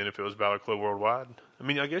would have been if it was Balor Club Worldwide. I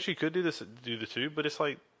mean, I guess you could do the two, but it's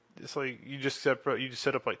like you just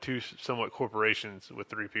set up like two somewhat corporations with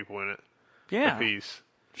three people in it. Yeah. A piece.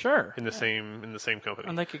 Sure. In the same company.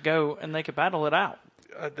 And they could go and they could battle it out.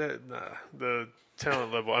 The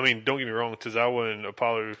talent level. I mean, don't get me wrong. Tozawa and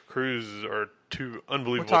Apollo Crews are two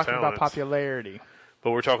unbelievable talents. We're talking about popularity.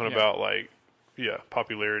 But we're talking about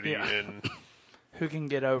popularity and who can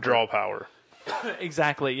get over draw power.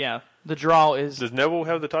 Exactly. Yeah. The draw is. Does Neville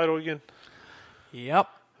have the title again? Yep.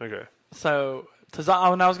 Okay. So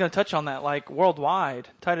Tozawa, and I was going to touch on that, like worldwide,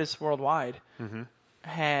 Titus Worldwide. Mm-hmm.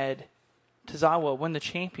 had Tozawa win the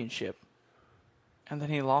championship, and then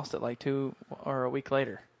he lost it like 2 or a week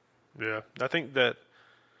later. Yeah, I think that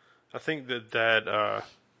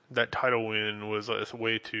title win was a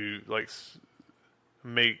way to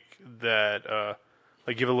make that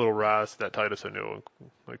give a little rise to that Titus O'Neil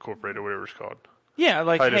Incorporated, whatever it's called. Yeah,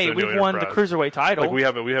 like, Titus hey, O'Neil we've won the Enterprise. Cruiserweight title. Like we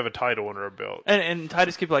have a title under our belt. And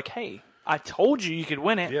Titus could be like, hey, I told you could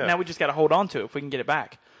win it. Yeah. Now we just got to hold on to it if we can get it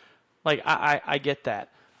back. Like, I get that.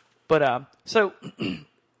 But, so,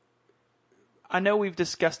 I know we've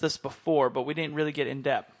discussed this before, but we didn't really get in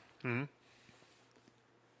depth. Mm-hmm.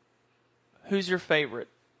 Who's your favorite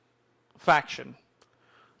faction?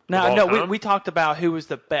 Of all No, time? we talked about who was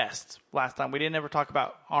the best last time. We didn't ever talk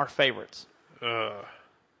about our favorites.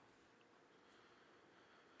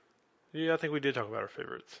 Yeah, I think we did talk about our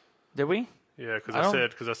favorites. Did we? Yeah, because I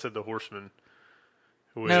I said the Horsemen.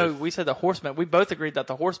 No, we said the Horsemen. We both agreed that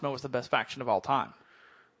the Horsemen was the best faction of all time.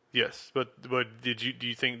 Yes, but do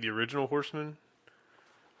you think the original Horsemen?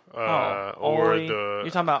 Or Ole, you're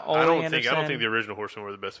talking about Ole I don't Anderson? think the original Horsemen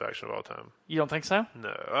were the best faction of all time. You don't think so?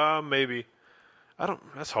 No, maybe. I don't.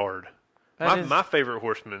 That's hard. That My favorite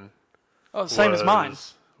Horseman. Oh, same as mine.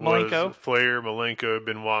 Was Malenko. Flair, Malenko,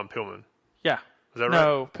 Benoit, and Pillman. Yeah. Is that right?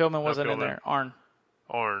 No, Pillman wasn't in Pillman. there. Arn.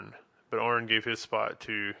 Arn, but Arn gave his spot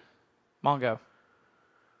to. Mongo.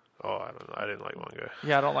 Oh, I don't know. I didn't like Mongo.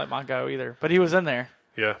 Yeah, I don't like Mongo either. But he was in there.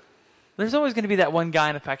 Yeah. There's always going to be that one guy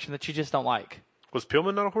in a faction that you just don't like. Was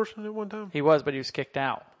Pillman not a Horseman at one time? He was, but he was kicked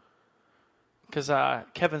out. Because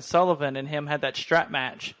Kevin Sullivan and him had that strap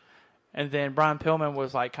match. And then Brian Pillman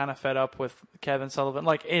was kind of fed up with Kevin Sullivan.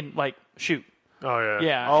 Shoot. Oh, yeah.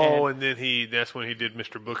 Yeah, Oh, and then that's when he did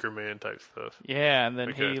Mr. Booker Man type stuff. Yeah, and then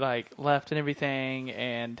Okay. he left and everything.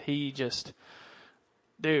 And he just,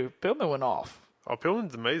 dude, Pillman went off. Oh,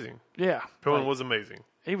 Pillman's amazing. Yeah. Pillman was amazing.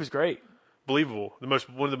 He was great. Believable. One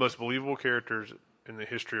of the most believable characters in the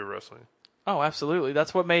history of wrestling. Oh, absolutely.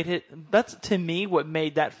 That's what made it. That's to me what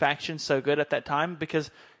made that faction so good at that time, because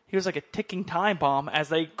he was like a ticking time bomb, as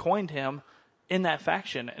they coined him, in that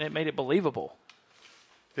faction, and it made it believable.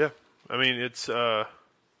 Yeah, I mean it's yeah,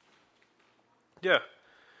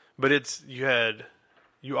 but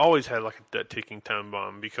you always had that ticking time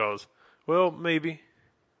bomb because, well, maybe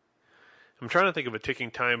I'm trying to think of a ticking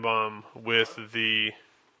time bomb with the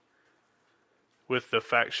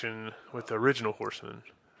faction with the original Horsemen.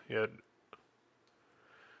 You had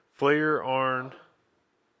Flair, Arn,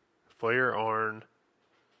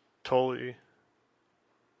 Tully.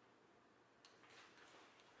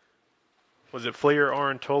 Was it Flair,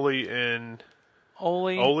 Arn, Tully, and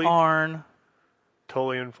Ole? Arn.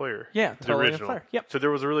 Tully and Flair? Yeah, the Tully and original. Flair. Yep. So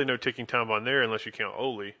there was really no ticking time bomb there unless you count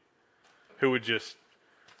Ole, who would just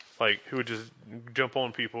jump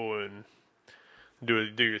on people and do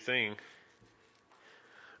your thing.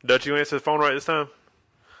 Dutch, you answer the phone right this time?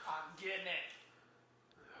 I'm getting it.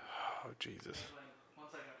 Oh, Jesus. 1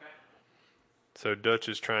 second, okay? So Dutch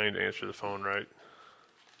is trying to answer the phone right.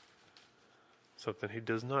 Something he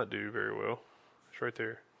does not do very well. It's right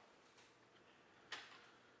there.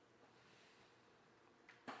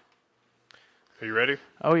 Are you ready?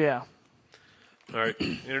 Oh, yeah. All right.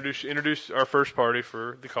 Introduce our first party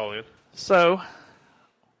for the call-in. So,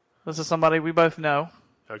 this is somebody we both know.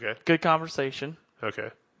 Okay. Good conversation. Okay.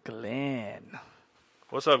 Glenn.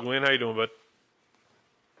 What's up, Glenn? How you doing, bud?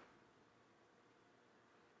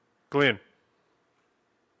 Glenn.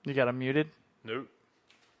 You got him muted? Nope.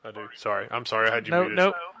 I do. Sorry. I'm sorry I had you Nope, muted.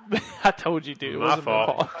 nope. I told you, dude. It My wasn't my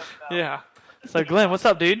fault. fault. Yeah. So, Glenn, what's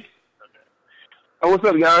up, dude? Oh, what's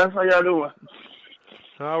up, guys? How y'all doing?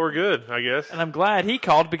 Oh, we're good, I guess. And I'm glad he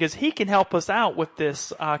called because he can help us out with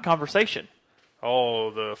this conversation. Oh,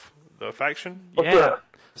 the faction? What's yeah. up?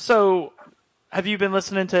 So, have you been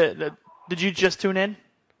listening to? Did you just tune in?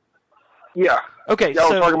 Yeah. Okay. Y'all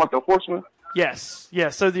so were talking about the Horsemen? yes.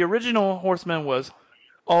 So the original Horseman was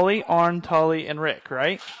Ole, Arn, Tully, and Rick,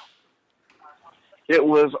 right? It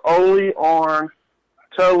was Ole, Arn,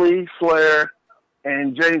 Tully, Flair,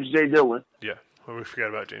 and James J. Dillon. Yeah. Well, we forgot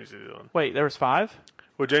about James J. Dillon. Wait, there was 5?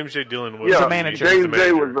 Well, James J. Dillon was Yeah, the manager. James the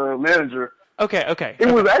J. manager. was the manager. Okay. He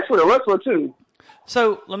was actually a wrestler, too.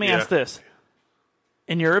 So let me Yeah. ask this: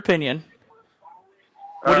 in your opinion,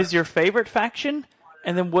 what is your favorite faction,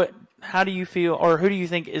 and then what? How do you feel, or who do you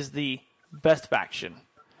think is the best faction?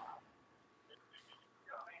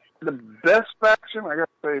 The best faction, I got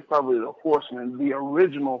to say, is probably the Horsemen, the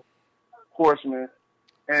original Horsemen.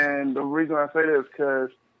 And the reason I say that is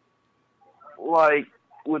because,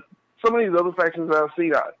 with some of these other factions that I've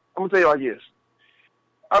seen, I'm going to tell you like this.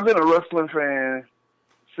 I've been a wrestling fan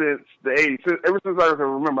since the 80s. Ever since I can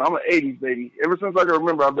remember. I'm an 80s baby. Ever since I can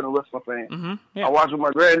remember, I've been a wrestling fan. Mm-hmm. Yeah. I watched with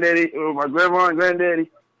my granddaddy, with my grandma and granddaddy.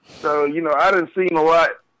 So, I done seen a lot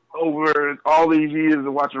over all these years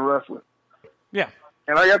of watching wrestling. Yeah.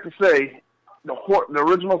 And I got to say, the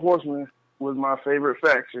original Horsemen was my favorite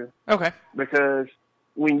faction. Okay. Because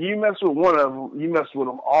when you mess with one of them, you mess with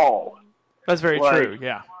them all. That's very true,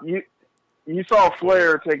 yeah. You saw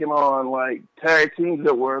Flair taking on, tag teams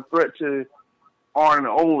that were a threat to Arn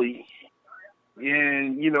only.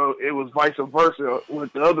 And, it was vice versa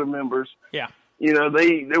with the other members. Yeah.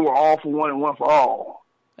 They were all for one and one for all.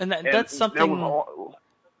 And that's something...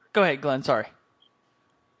 Go ahead, Glenn, sorry.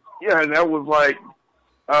 Yeah, and that was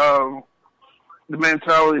the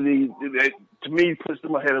mentality that, to me, pushed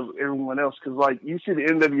them ahead of everyone else. Because, you see the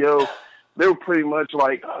NWO, they were pretty much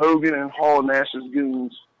like Hogan and Hall Nash's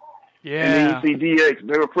goons. Yeah. And then you see DX,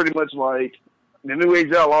 they were pretty much like the New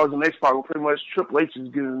Age Outlaws and X-Pac were pretty much Triple H's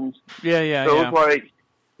goons. Yeah. So it's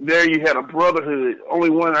there you had a brotherhood. Only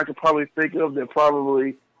one I could probably think of that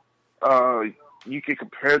probably you could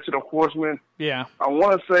compare to the Horsemen. Yeah. I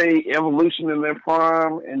want to say Evolution in their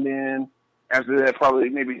prime, and then after that probably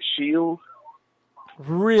maybe Shield.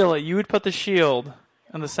 Really? You would put the Shield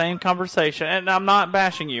in the same conversation? And I'm not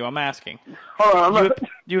bashing you. I'm asking. Hold on,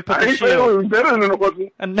 you would put I the ain't saying Shield. it was better than the Horsemen.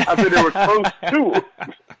 I said they were close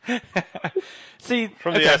to. See,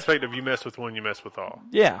 from the aspect of you mess with one, you mess with all.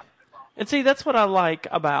 Yeah. And see, that's what I like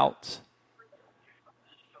about...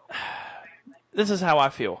 This is how I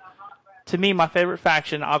feel. To me, my favorite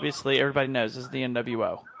faction, obviously, everybody knows, is the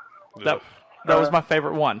NWO. That was my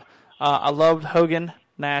favorite one. I loved Hogan,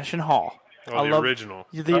 Nash, and Hall. Original.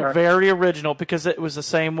 The very original, because it was the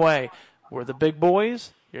same way. We're the big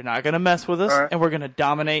boys. You're not going to mess with us, and we're going to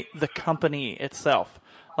dominate the company itself.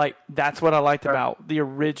 That's what I liked about the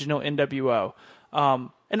original NWO.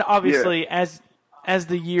 And obviously, as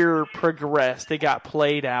the year progressed, it got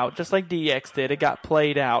played out, just like DX did. It got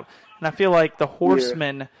played out. And I feel like the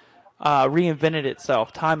Horsemen reinvented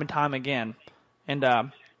itself time and time again. And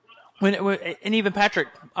and even Patrick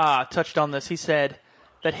touched on this. He said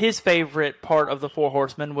that his favorite part of the Four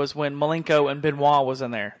Horsemen was when Malenko and Benoit was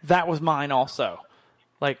in there. That was mine also.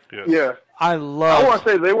 Yeah. I want to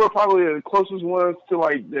say they were probably the closest ones to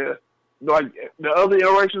the other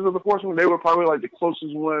iterations of the Horsemen. They were probably the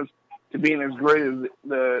closest ones to being as great as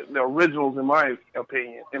the originals, in my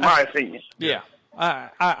opinion. Yeah,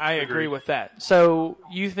 I agree with that. So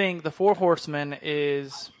you think the Four Horsemen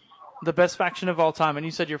is the best faction of all time, and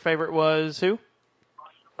you said your favorite was who?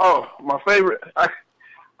 Oh, my favorite.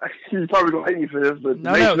 You're probably gonna hate me for this, but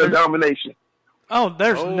Nation of Domination. Oh,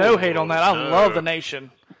 there's no hate on that. I love the Nation.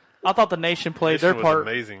 I thought the Nation played their part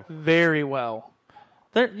very well.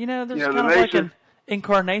 There's kind of like an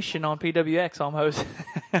incarnation on PWX almost.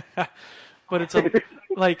 But it's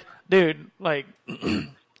dude,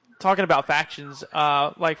 talking about factions,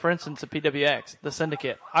 for instance, the PWX, the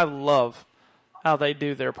Syndicate. I love how they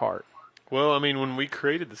do their part. Well, I mean, when we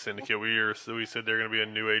created the Syndicate, we said they're going to be a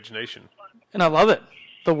New Age nation. And I love it.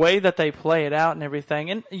 The way that they play it out and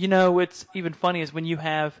everything. And, what's even funny is when you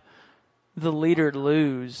have the leader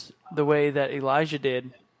lose the way that Elijah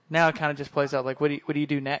did, now it kind of just plays out what do you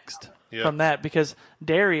do next from that? Because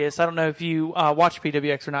Darius, I don't know if you watch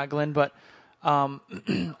PWX or not, Glenn, but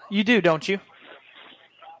you do, don't you?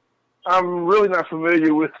 I'm really not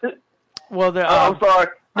familiar with it. Well, I'm sorry.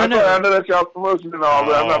 I know that's y'all's promotion and all,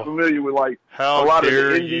 but I'm not familiar with a lot of the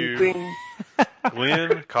indie things.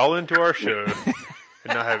 Glenn, call into our show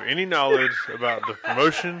and not have any knowledge about the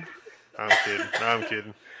promotion. I'm kidding. No, I'm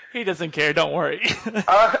kidding. He doesn't care. Don't worry. It's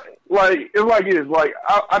like this.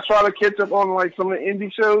 I try to catch up on some of the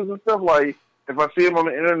indie shows and stuff. If I see them on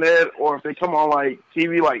the internet or if they come on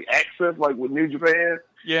TV, Access, with New Japan.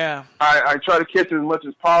 Yeah. I try to catch as much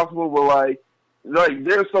as possible, but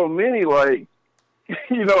there's so many I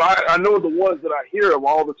know the ones that I hear of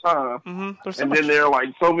all the time, and then there are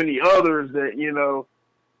so many others that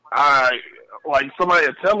I somebody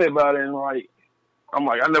will tell me about it, and I'm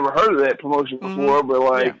I never heard of that promotion before, but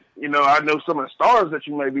I know some of the stars that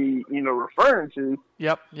you may be referring to.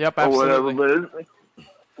 Yep, absolutely. Or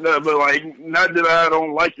whatever, but not that I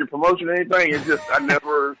don't like your promotion or anything. It's just I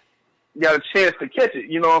never got a chance to catch it.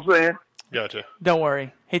 You know what I'm saying? Gotcha. Don't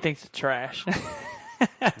worry, he thinks it's trash.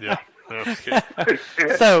 Yeah. No, just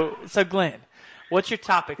kidding. So Glenn, what's your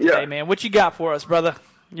topic today, man? What you got for us, brother?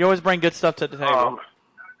 You always bring good stuff to the table.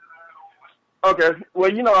 Okay.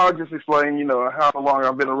 Well, I'll just explain, how long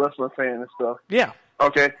I've been a wrestling fan and stuff. Yeah.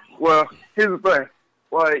 Okay. Well, here's the thing.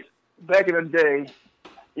 Back in the day,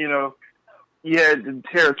 you had the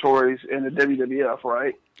territories in the WWF,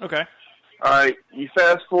 right? Okay. All right. You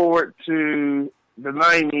fast forward to the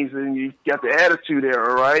 90s, and you got the Attitude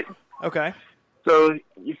Era, right? Okay. So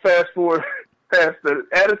you fast forward past the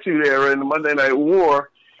Attitude Era and the Monday Night War,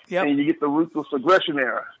 Yep. and you get the Ruthless Aggression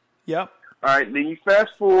Era. Yep. All right, then you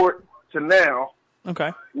fast forward to now,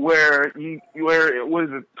 Okay. where what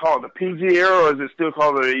is it called, the PG era, or is it still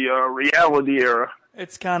called the reality era?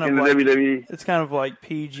 It's kind of in the like WWE. It's kind of like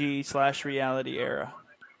PG/reality era.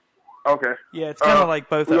 Okay. Yeah, it's kind of like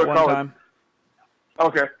both at one time.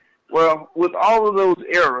 Okay. Well, with all of those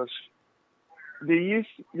eras, do you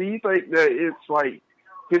think that it's like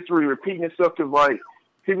history repeating itself? Because like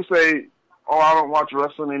people say, "Oh, I don't watch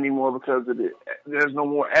wrestling anymore because of it. There's no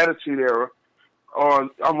more Attitude Era." Or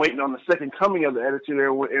I'm waiting on the second coming of the Attitude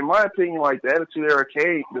Era. In my opinion, like the Attitude Era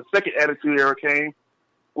came, the second Attitude Era came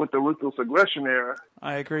with the Ruthless Aggression Era.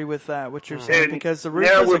 I agree with that, what you're saying, And because the now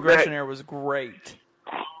Ruthless with Aggression that- era was great.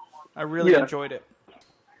 I really Yeah. enjoyed it.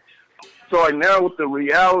 So like now with the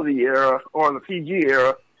reality era or the PG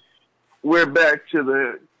era, we're back to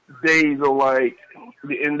the days of like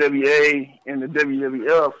the NWA and the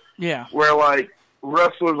WWF, Yeah. where like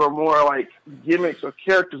wrestlers are more like gimmicks or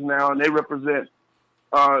characters now, and they represent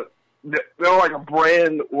they're like a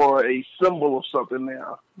brand or a symbol of something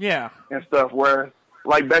now Yeah. and stuff. Where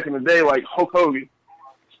like back in the day, like Hulk Hogan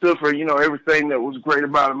stood for everything that was great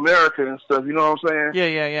about America and stuff. You know what I'm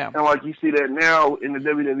saying? Yeah. And like you see that now in the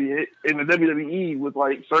WWE with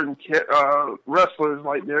like certain wrestlers,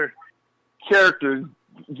 like their characters,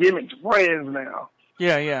 gimmicks, brands now.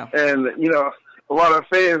 Yeah. And a lot of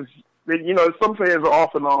fans, some fans are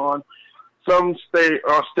off and on. Some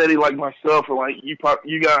are steady like myself, or like you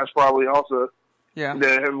guys probably also Yeah.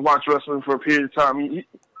 that have watched wrestling for a period of time.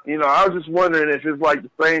 I was just wondering if it's like the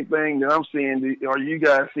same thing that I'm seeing. Are you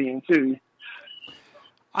guys seeing too?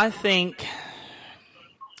 I think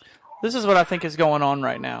this is what I think is going on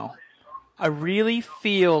right now. I really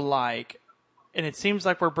feel like, and it seems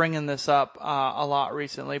like we're bringing this up a lot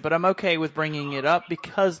recently, but I'm okay with bringing it up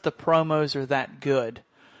because the promos are that good.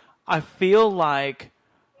 I feel like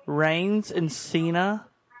Reigns and Cena,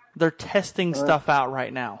 they're testing stuff out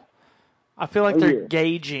right now. I feel like they're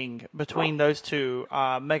gauging between those two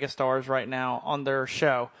megastars right now on their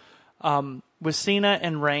show. With Cena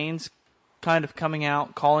and Reigns kind of coming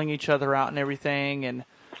out, calling each other out and everything, and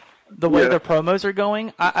the way their promos are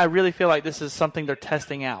going, I really feel like this is something they're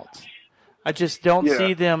testing out. I just don't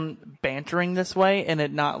see them bantering this way and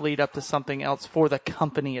it not lead up to something else for the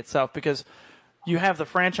company itself, because you have the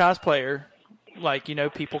franchise player, like,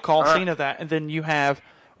 people call Cena that, and then you have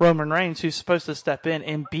Roman Reigns, who's supposed to step in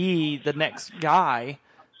and be the next guy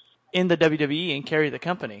in the WWE and carry the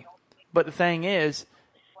company. But the thing is,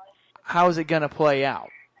 how is it going to play out?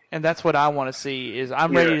 And that's what I want to see.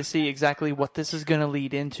 I'm ready to see exactly what this is going to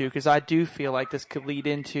lead into, because I do feel like this could lead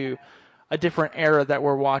into a different era that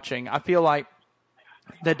we're watching. I feel like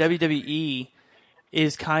the WWE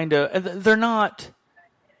is kind of, they're not,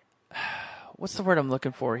 what's the word I'm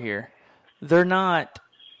looking for here? They're not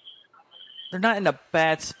in a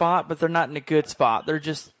bad spot, but they're not in a good spot. They're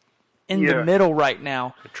just in the middle right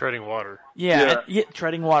now. They're treading water. Yeah,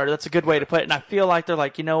 treading water. That's a good way to put it. And I feel like they're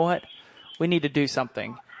like, you know what? We need to do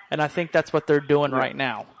something. And I think that's what they're doing right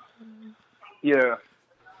now. Yeah.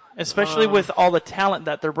 Especially with all the talent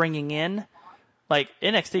that they're bringing in. Like,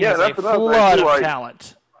 NXT has a that's flood too, of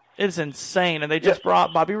talent. It's insane. And they just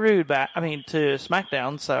brought Bobby Roode back, to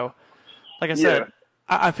SmackDown. So, like I said,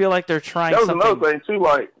 I feel like they're trying something. That was another thing, too,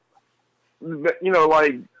 like,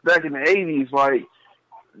 like back in the 80s, like,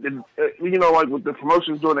 like with the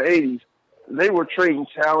promotions during the 80s, they were trading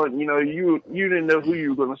talent. You didn't know who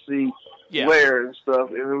you were going to see where and stuff.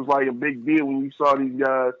 And it was like a big deal when you saw these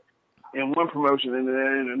guys in one promotion and then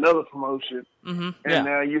in another promotion. Mm-hmm. And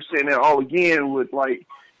now you're seeing that all again with, like,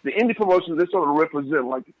 the indie promotions. They sort of represent,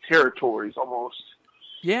 like, the territories almost.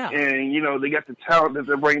 Yeah. And, they got the talent that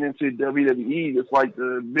they're bringing into WWE. It's like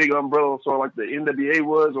the big umbrella, sort of like the NWA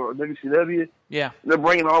was or WCW. Yeah. They're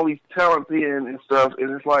bringing all these talents in and stuff.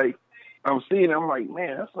 And it's like, I'm seeing it, I'm like,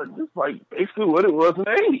 man, that's like basically what it was in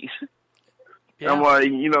the 80s. Yeah. I'm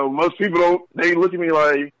like, most people they look at me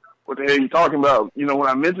like, what the hell are you talking about? When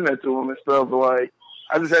I mention that to them and stuff, but like,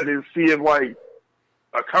 I just had to see if like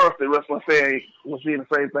a constant wrestling fan was seeing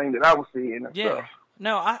the same thing that I was seeing and stuff.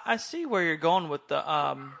 No, I see where you're going with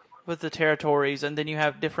the territories, and then you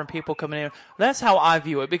have different people coming in. That's how I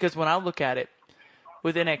view it, because when I look at it,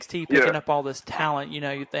 with NXT picking up all this talent,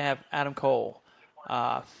 they have Adam Cole,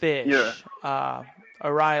 Fish,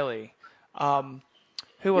 O'Reilly.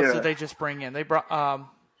 Who else did they just bring in? They brought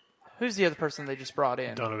who's the other person they just brought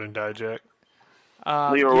in? Donovan Dijak.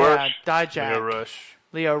 Leo Rush. Dijak.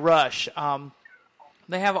 Leo Rush.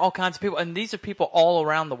 They have all kinds of people, and these are people all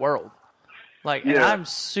around the world. Like, and I'm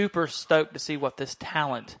super stoked to see what this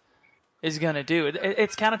talent is going to do.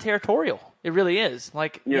 It's kind of territorial. It really is.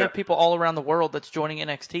 Like, you have people all around the world that's joining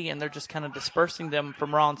NXT, and they're just kind of dispersing them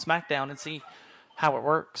from Raw and SmackDown and see how it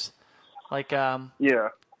works. Like, the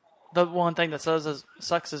one thing that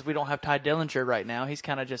sucks is we don't have Ty Dillinger right now. He's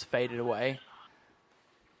kind of just faded away.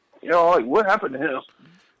 Like, what happened to him?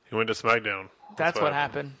 He went to SmackDown. That's what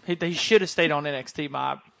happened. He should have stayed on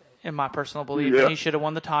NXT, in my personal belief. And he should have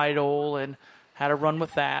won the title and had a run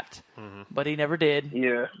with that. Mm-hmm. But he never did.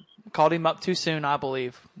 Yeah. Called him up too soon, I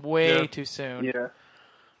believe. Way too soon. Yeah.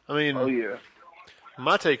 I mean,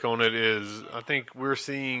 my take on it is I think we're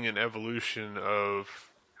seeing an evolution of,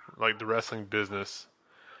 like, the wrestling business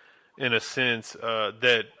in a sense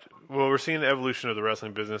we're seeing the evolution of the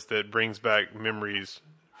wrestling business that brings back memories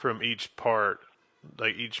from each part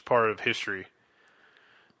of history.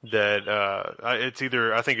 That I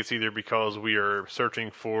think it's either because we are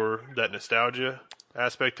searching for that nostalgia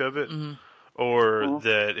aspect of it, or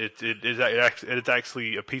that it's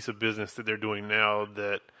actually a piece of business that they're doing now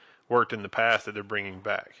that worked in the past that they're bringing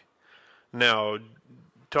back. Now,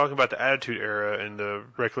 talking about the Attitude Era and the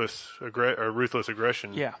ruthless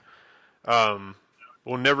aggression,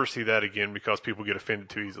 we'll never see that again because people get offended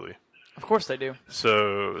too easily. Of course they do.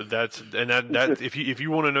 So that if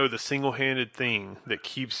you want to know the single-handed thing that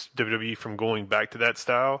keeps WWE from going back to that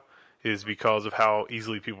style is because of how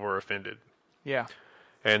easily people are offended. Yeah.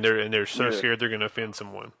 And they're so scared they're going to offend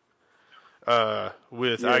someone. I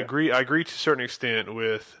agree to a certain extent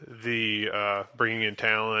with the bringing in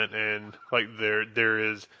talent, and like there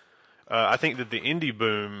is I think that the indie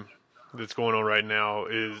boom that's going on right now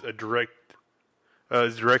is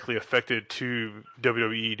directly affected to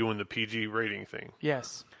WWE doing the PG rating thing.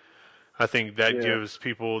 Yes. I think that gives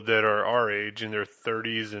people that are our age, in their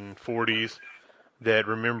 30s and 40s, that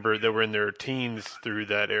remember that were in their teens through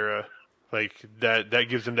that era, like that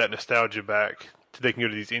gives them that nostalgia back. So they can go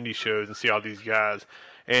to these indie shows and see all these guys.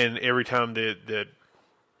 And every time that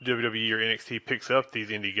WWE or NXT picks up these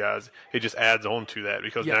indie guys, it just adds on to that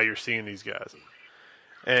because now you're seeing these guys.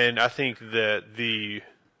 And I think that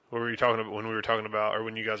when you guys were talking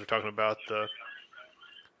about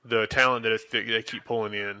the talent that they keep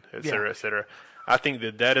pulling in, et cetera, et cetera, I think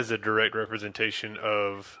that is a direct representation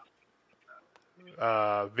of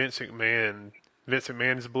Vince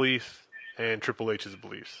McMahon's beliefs and Triple H's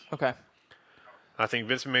beliefs. Okay. I think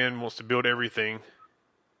Vince McMahon wants to build everything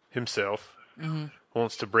himself. Mm-hmm.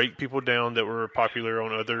 Wants to break people down that were popular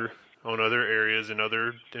on other areas and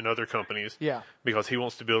other companies. Yeah. Because he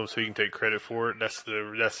wants to build them so he can take credit for it. That's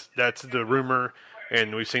the rumor,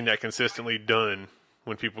 and we've seen that consistently done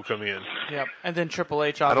when people come in. Yep. And then Triple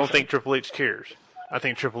H. I don't think Triple H cares. I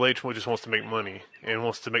think Triple H just wants to make money and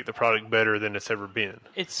wants to make the product better than it's ever been.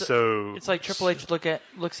 It's like Triple H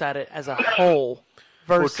looks at it as a whole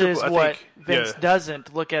versus what Vince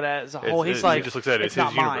doesn't look at it as a whole. He just looks at it as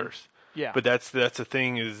his universe. Yeah. But that's the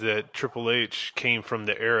thing, is that Triple H came from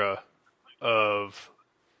the era of,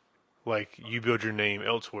 like, you build your name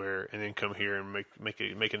elsewhere and then come here and make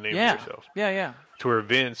a name for yourself. Yeah, yeah. To where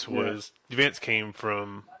Vince came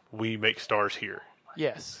from, we make stars here.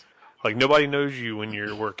 Yes. Like, nobody knows you when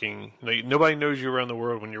you're working. Like, nobody knows you around the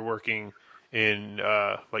world when you're working in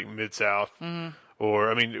like Mid-South. Mm-hmm.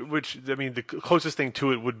 Or the closest thing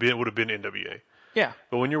to it would have been NWA. Yeah.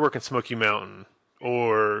 But when you're working Smoky Mountain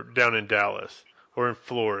or down in Dallas or in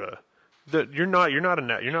Florida, you're not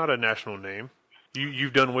a national name.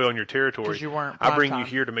 You've done well in your territory. 'Cause you weren't. I bring you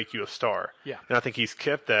here to make you a star. Yeah. And I think he's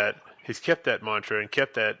kept that mantra and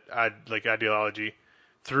kept that ideology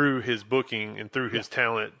through his booking and through his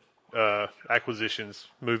talent acquisitions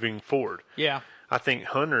moving forward. Yeah. I think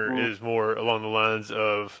Hunter is more along the lines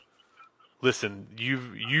of, listen,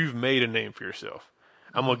 you've made a name for yourself.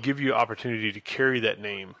 I'm going to give you an opportunity to carry that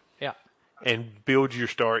name. Yeah. And build your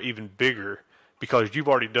star even bigger because you've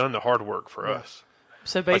already done the hard work for us.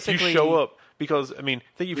 So basically, you show up because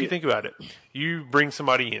if you think about it, you bring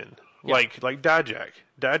somebody in like Dijak.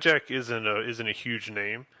 Dijak isn't a huge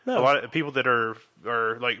name. No. A lot of people that are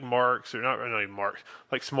like Marks, or not even Marks,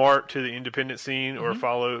 like smart to the independent scene, or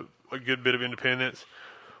follow a good bit of independence,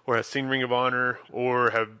 or have seen Ring of Honor, or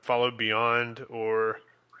have followed Beyond, or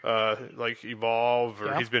like Evolve,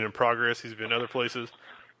 or he's been in Progress, he's been other places.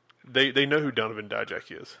 They know who Donovan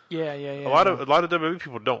Dijak is. Yeah. A lot of WWE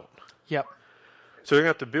people don't. Yep. So they're gonna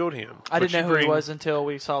have to build him. I didn't know who he was until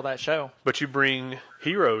we saw that show. But you bring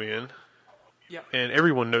Hero in. Yep. And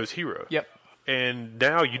everyone knows Hero. Yep. And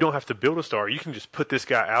now you don't have to build a star. You can just put this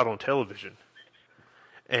guy out on television.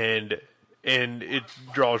 And and it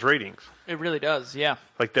draws ratings. It really does, yeah.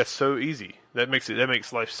 Like, that's so easy. That makes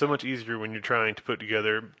life so much easier when you're trying to put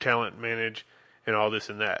together talent, manage, and all this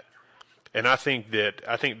and that. And I think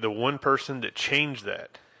the one person that changed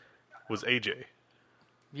that was AJ.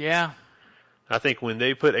 Yeah. I think when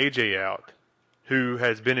they put AJ out, who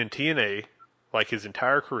has been in TNA like his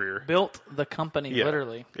entire career, Built the company,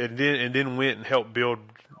 literally. and then went and helped build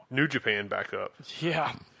New Japan back up.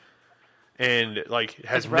 Yeah. And like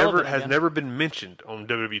has relevant never been mentioned on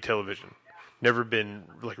WWE television. Never been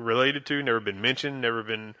like related to, never been mentioned, never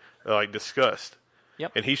been like discussed.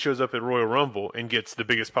 Yep. And he shows up at Royal Rumble and gets the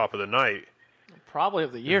biggest pop of the night. Probably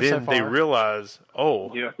of the year Then so far. they realize,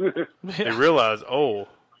 they realize,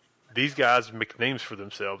 these guys make names for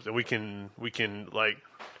themselves, and we can like,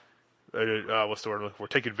 what's the word I'm looking for?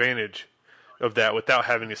 Take advantage of that without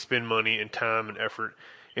having to spend money and time and effort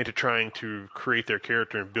into trying to create their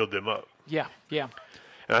character and build them up. Yeah, yeah.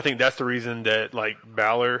 And I think that's the reason that like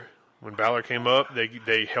Balor, when Balor came up,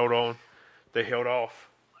 they held off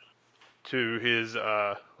to his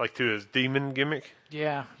to his demon gimmick.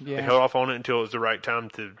 Yeah, They yeah. held off on it until it was the right time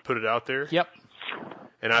to put it out there. Yep.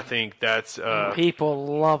 And I think that's People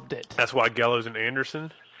loved it. that's why Gallows and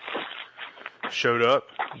Anderson showed up.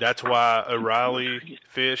 That's why O'Reilly,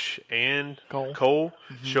 Fish, and Cole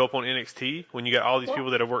show up on NXT when you got all these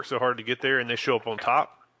people that have worked so hard to get there, and they show up on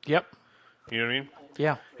top. Yep. You know what I mean?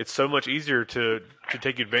 Yeah. It's so much easier to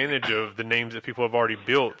take advantage of the names that people have already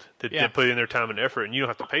built that Yeah. put in their time and effort, and you don't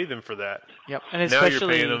have to pay them for that. Yep. And Now especially you're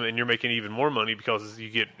paying them, and you're making even more money because you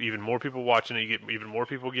get even more people watching it. You get even more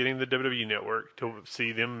people getting the WWE Network to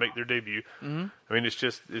see them make their debut. Mm-hmm. I mean,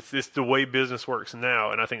 it's the way business works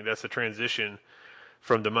now, and I think that's the transition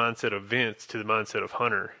from the mindset of Vince to the mindset of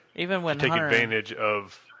Hunter. even when To take Hunter, advantage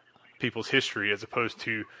of people's history as opposed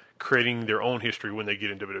to creating their own history when they get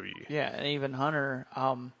in WWE. Yeah, and even Hunter,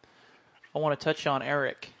 I want to touch on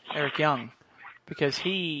Eric Young, because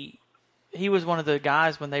he was one of the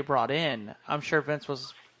guys when they brought in. I'm sure Vince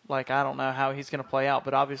was like, I don't know how he's going to play out,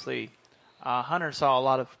 but obviously Hunter saw a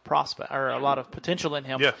lot of a lot of potential in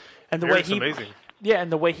him. Yeah, and the Eric's way he amazing. Yeah,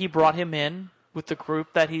 and the way he brought him in with the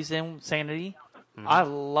group that he's in, Sanity. I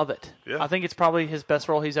love it. Yeah. I think it's probably his best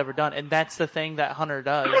role he's ever done, and that's the thing that Hunter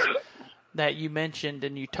does that you mentioned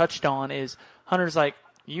and you touched on is Hunter's like,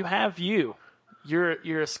 you're a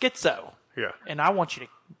schizo. Yeah. And I want you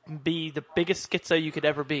to be the biggest schizo you could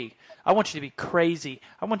ever be. I want you to be crazy.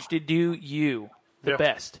 I want you to do you the Yeah.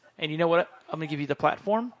 best. And you know what? I'm going to give you the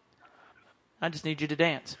platform. I just need you to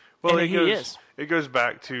dance. Well, and it goes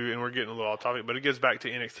back to, and we're getting a little off topic, but it goes back to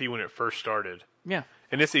NXT when it first started. Yeah.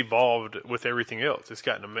 And it's evolved with everything else. It's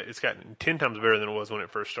gotten 10 times better than it was when it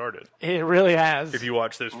first started. It really has. If you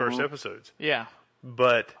watch those first episodes. Yeah.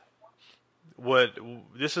 But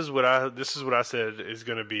this is what I said is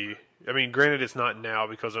going to be. I mean, granted, it's not now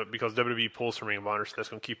because WWE pulls from Ring of Honor, so that's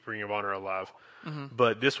going to keep Ring of Honor alive. Mm-hmm.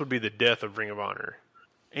 But this would be the death of Ring of Honor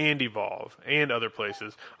and Evolve and other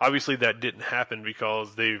places. Obviously, that didn't happen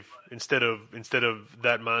because they've instead of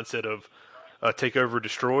that mindset of take over,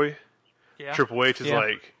 destroy. Yeah. Triple H is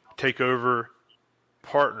like take over,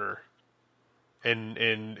 partner, and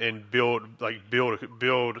build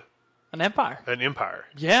An empire. an empire.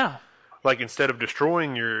 Yeah. Like instead of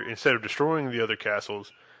destroying the other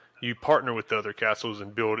castles, you partner with the other castles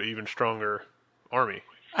and build an even stronger army.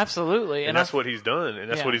 Absolutely. And that's what he's done, and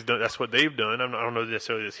that's Yeah. what he's done. That's what they've done. I don't know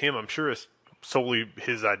necessarily it's him. I'm sure it's solely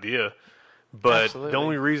his idea. But Absolutely. the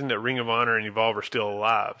only reason that Ring of Honor and Evolve are still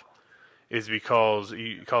alive is because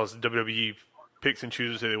WWE picks and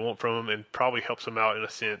chooses who they want from them, and probably helps them out in a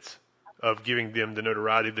sense of giving them the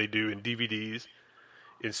notoriety they do in DVDs,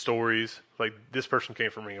 in stories. Like, this person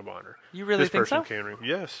came from Ring of Honor. You really this think person so? came from,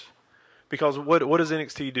 yes. Because what does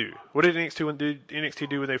NXT do? What did NXT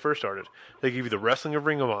do when they first started? They give you the wrestling of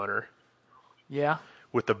Ring of Honor Yeah.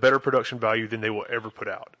 with the better production value than they will ever put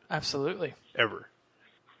out. Absolutely. Ever.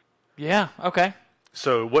 Yeah. Okay.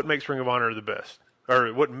 So what makes Ring of Honor the best?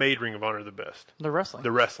 Or what made Ring of Honor the best? The wrestling.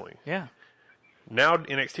 The wrestling. Yeah. Now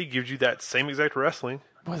NXT gives you that same exact wrestling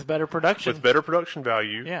With better production. with better production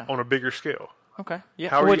value Yeah. on a bigger scale. Okay. Yeah.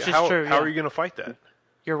 How are Which you, is true. how yeah. are you going to fight that?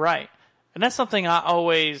 You're right. And that's something I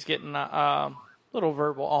always get in a little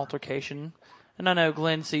verbal altercation. And I know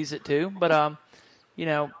Glenn sees it too. But,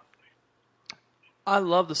 I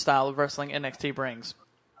love the style of wrestling NXT brings.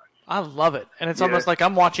 I love it. And it's almost like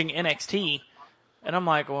I'm watching NXT. And I'm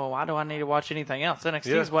like, well, why do I need to watch anything else?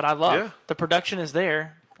 NXT is what I love. Yeah. The production is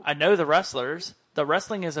there. I know the wrestlers. The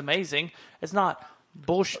wrestling is amazing. It's not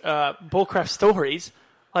bullcrap stories.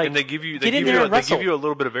 Like, And they give you get in there and they wrestle. give you a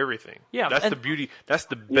little bit of everything. Yeah, That's and- the beauty. That's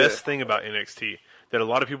the best thing about NXT. that a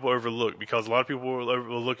lot of people overlook, because a lot of people will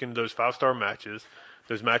overlook into those 5-star matches.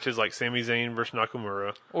 Those matches like Sami Zayn versus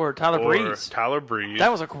Nakamura. Or Tyler Breeze.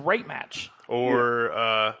 That was a great match.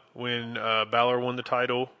 Or when Balor won the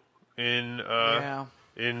title in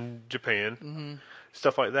Japan. Mm-hmm.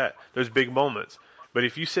 Stuff like that. Those big moments. But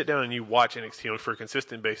if you sit down and you watch NXT for a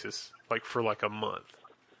consistent basis, like for like a month,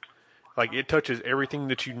 like it touches everything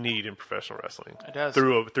that you need in professional wrestling. It does.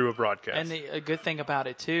 Through a broadcast. And a good thing about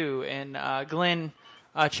it, too, and Glenn,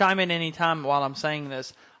 chime in anytime while I'm saying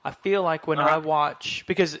this, I feel like when I watch,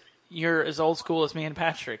 because you're as old school as me and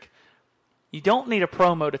Patrick, you don't need a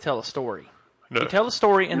promo to tell a story. No. You tell a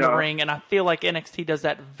story in the ring, and I feel like NXT does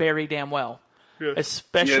that very damn well. Yes.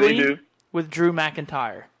 Especially with Drew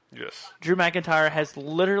McIntyre. Yes. Drew McIntyre has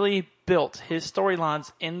literally built his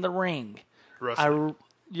storylines in the ring.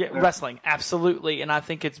 Wrestling, absolutely, and I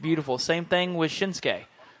think it's beautiful. Same thing with Shinsuke.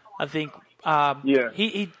 I think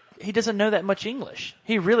he doesn't know that much English.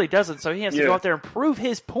 He really doesn't, so he has to go out there and prove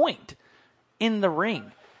his point in the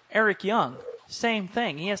ring. Eric Young, same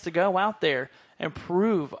thing. He has to go out there and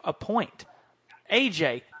prove a point.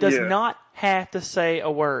 AJ does not have to say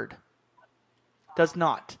a word. Does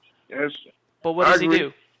not. Yes. But what does he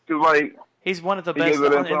do? Like, he's one of the best in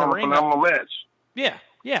the ring. Phenomenal match. Yeah.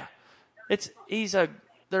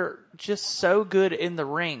 They're just so good in the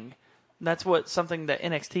ring. That's something that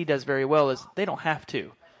NXT does very well is they don't have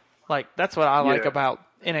to. Like, that's what I like about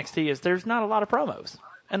NXT is there's not a lot of promos.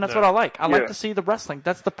 And that's what I like. I like to see the wrestling.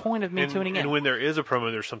 That's the point of me tuning in. And when there is a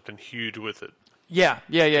promo, there's something huge with it. Yeah.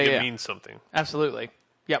 It means something. Absolutely.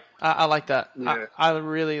 Yep. I like that. Yeah. I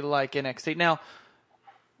really like NXT. Now,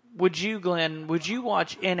 would you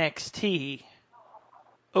watch NXT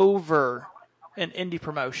over an indie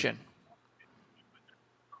promotion?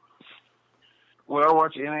 Would I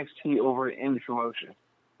watch NXT over an indie promotion?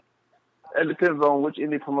 It depends on which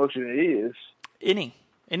indie promotion it is.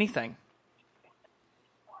 Anything.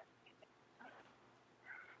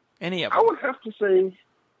 Any of them. I would have to say,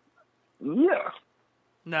 yeah.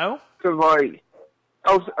 No? Because, like,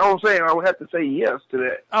 I was saying I would have to say yes to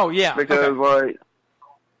that. Oh, yeah. Because, like,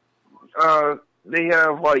 they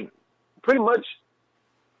have, like, pretty much,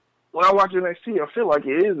 when I watch NXT, I feel like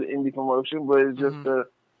it is an indie promotion, but it's just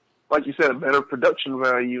like you said, a better production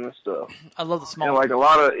value and stuff. I love the small. And like a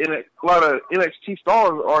lot of NXT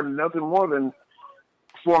stars are nothing more than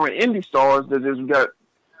former indie stars that just got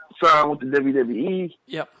signed with the WWE.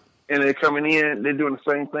 Yep. And they're coming in, they're doing the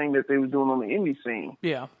same thing that they was doing on the indie scene.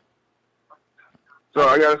 Yeah. So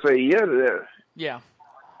I gotta say yeah to that. Yeah.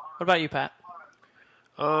 What about you, Pat?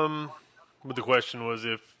 But the question was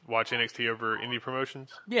if watch NXT over indie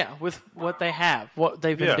promotions? Yeah, with what they have, what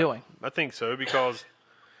they've been doing. I think so, because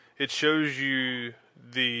it shows you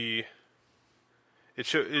it's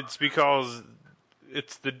because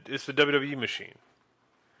it's the WWE machine.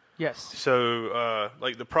 Yes. So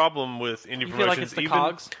like the problem with indie promotions, feel like it's the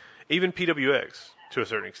cogs? Even PWX to a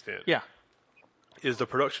certain extent, is the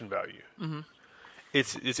production value. Mm-hmm.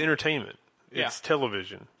 It's entertainment. It's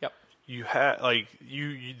television. Yep. You have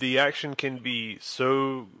the action can be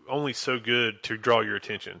only so good to draw your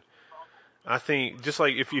attention. I think just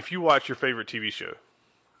like if you watch your favorite TV show,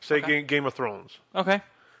 say Game of Thrones. Okay.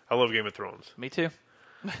 I love Game of Thrones. Me too.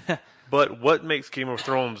 But what makes Game of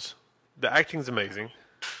Thrones, the acting's amazing.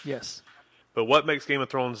 Yes. But what makes Game of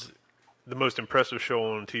Thrones the most impressive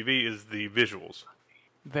show on TV is the visuals.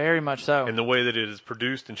 Very much so. And the way that it is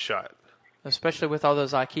produced and shot. Especially with all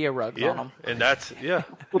those IKEA rugs on them. And that's,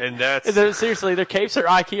 and that's... Seriously, their capes are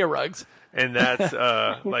IKEA rugs. And that's,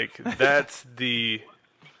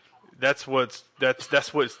 that's what's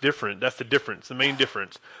different. That's the difference, the main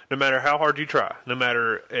difference. No matter how hard you try, no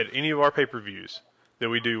matter at any of our pay-per-views that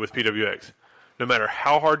we do with PWX, no matter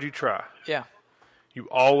how hard you try, you're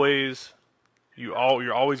always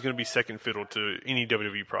going to be second fiddle to any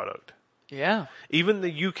WWE product. Yeah. Even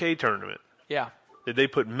the UK tournament. Yeah. That they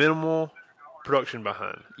put minimal production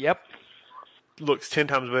behind. Yep. Looks 10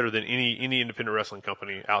 times better than any independent wrestling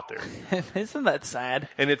company out there. Isn't that sad?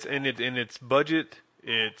 And it's budget,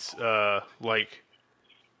 it's like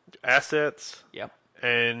assets. Yep.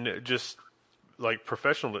 And just like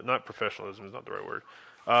not professionalism is not the right word.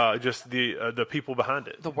 Just the people behind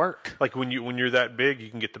it. The work. Like when you're that big,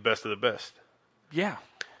 you can get the best of the best. Yeah.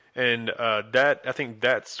 And I think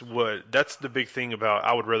that's the big thing about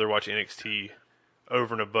I would rather watch NXT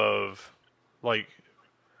over and above, like,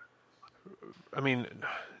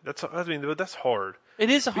 that's hard. It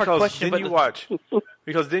is a hard question, then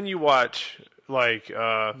you watch like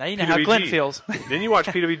now you know PWG. how Glenn feels. Then you watch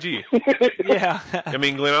PWG. Yeah.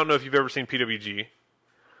 Glenn, I don't know if you've ever seen PWG.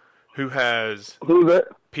 Who's that?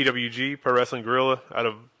 PWG, Pro Wrestling Guerrilla, out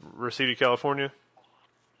of Reseda, California.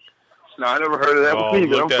 No, I never heard of that one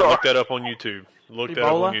either. Look that up on YouTube. Look that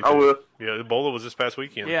up on YouTube. I will. Yeah, Ebola was this past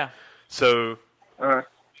weekend. Yeah. So,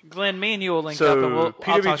 Glenn, me and you will link up, and I'll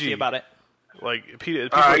talk to you about it. Like people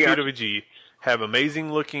at PWG have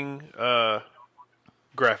amazing looking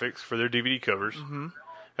graphics for their DVD covers. Mm-hmm.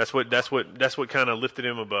 That's what kind of lifted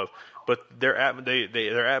them above. But their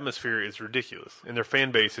atmosphere is ridiculous, and their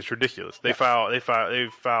fan base is ridiculous. They file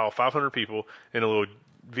 500 people in a little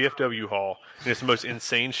VFW hall, and it's the most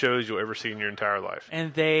insane shows you'll ever see in your entire life.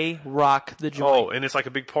 And they rock the joint. Oh, and it's like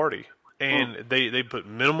a big party, and they put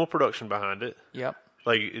minimal production behind it. Yep.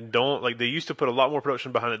 They used to put a lot more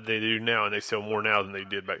production behind it than they do now, and they sell more now than they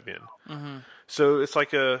did back then. Mm-hmm. So it's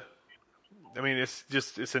like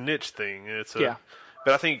it's a niche thing.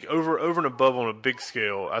 But I think over and above on a big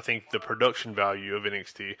scale, I think the production value of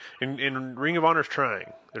NXT and Ring of Honor's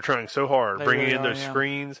trying. They're trying so hard, bringing in those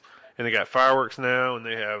screens, and they got fireworks now, and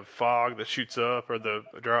they have fog that shoots up or the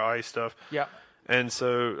dry ice stuff. Yeah. And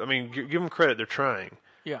so, I mean, give them credit. They're trying.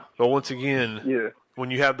 Yeah. But once again, when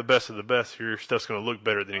you have the best of the best, your stuff's going to look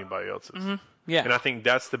better than anybody else's. Mm-hmm. Yeah. And I think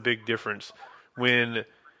that's the big difference when an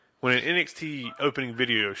NXT opening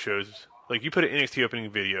video shows, like you put an NXT opening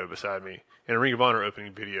video beside me and a Ring of Honor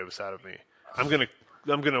opening video beside of me, I'm gonna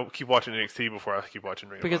keep watching NXT before I keep watching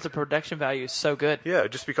Ring of Honor. Because the production value is so good. Yeah,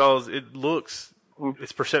 just because it looks,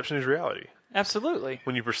 its perception is reality. Absolutely.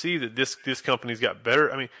 When you perceive that this company's got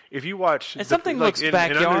better, I mean, if you watch, if something looks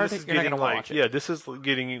backyard, you're not gonna watch it. Yeah, this is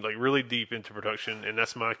getting like really deep into production, and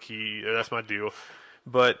that's my key. That's my deal.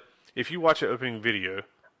 But if you watch an opening video,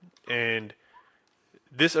 and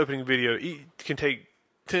this opening video can take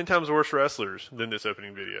 10 times worse wrestlers than this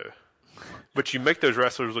opening video, but you make those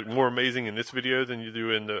wrestlers look more amazing in this video than you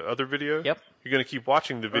do in the other video. Yep. You're going to keep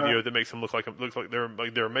watching the video that makes them look like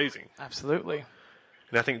they're amazing. Absolutely.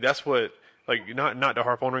 And I think that's what, like, not to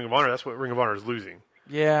harp on Ring of Honor, that's what Ring of Honor is losing.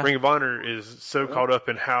 Yeah. Ring of Honor is so caught up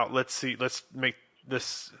in how let's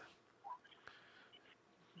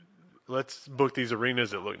book these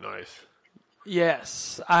arenas that look nice.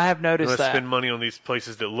 Yes, I have noticed let's that. spend money on these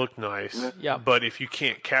places that look nice. Yep. But if you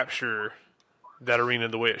can't capture that arena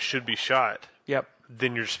the way it should be shot, yep,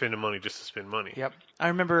 then you're spending money just to spend money. Yep. I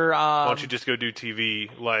remember. Why don't you just go do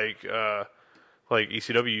TV like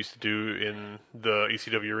ECW used to do in the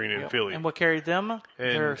ECW arena in Philly? And what carried them?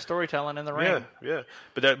 Their storytelling in the ring. Yeah.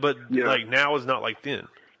 But like now is not like then.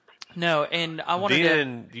 No, and I wanted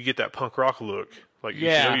then you get that punk rock look like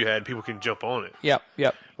ECW had. People can jump on it.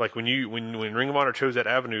 Yep. Like when Ring of Honor chose that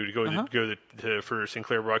avenue to go for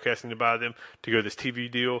Sinclair Broadcasting to buy them, to go this TV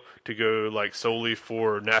deal, to go like solely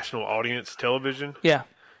for national audience television. Yeah.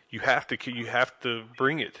 You have to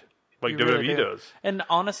bring it like You really WWE do. does. And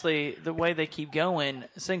honestly, the way they keep going,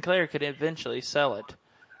 Sinclair could eventually sell it,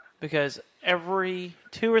 because every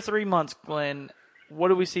 2 or 3 months, Glenn, what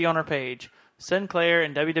do we see on our page? Sinclair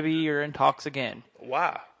and WWE are in talks again.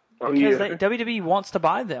 Wow. Because WWE wants to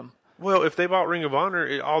buy them. Well, if they bought Ring of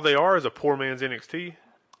Honor, all they are is a poor man's NXT.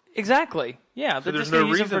 Exactly. Yeah, So they're there's just no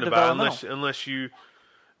going to use them reason for to buy developmental. unless you.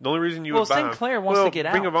 The only reason you would buy Sinclair wants to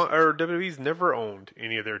get Ring out. of Honor, or WWE's never owned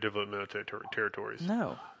any of their developmental territories.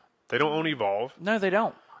 No. They don't own Evolve. No, they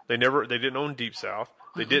don't. They didn't own Deep South.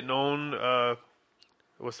 They didn't own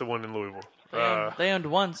what's the one in Louisville? They owned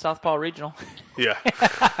one, Southpaw Regional. Yeah.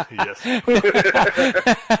 Yes.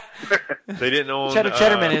 They didn't own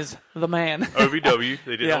Cheddarman is the man. OVW.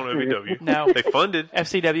 They didn't own OVW. No. They funded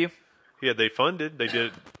FCW. Yeah, they funded. They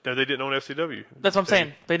did. No, they didn't own FCW. That's what I'm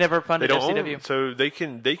saying. They never funded they don't FCW. Own, so they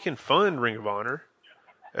can fund Ring of Honor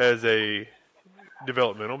as a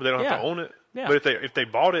developmental, but they don't have to own it. Yeah. But if they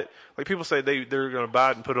bought it, like people say they're going to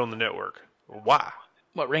buy it and put it on the network. Why?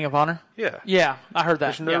 What, Ring of Honor? Yeah. Yeah, I heard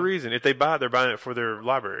that. There's no reason. If they buy it, they're buying it for their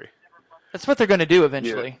library. That's what they're going to do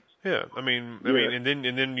eventually. Yeah. I mean, and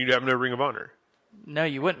then you'd have no Ring of Honor. No,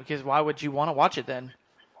 you wouldn't, because why would you want to watch it then?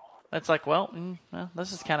 That's like, well,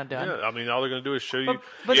 this is kind of done. Yeah, I mean, all they're going to do is show you.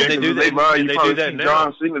 But they do that. You they probably do that see now.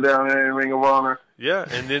 John Cena down there in Ring of Honor. Yeah,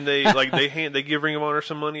 and then they they give Ring of Honor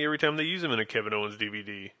some money every time they use them in a Kevin Owens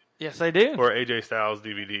DVD. Yes, they do. Or AJ Styles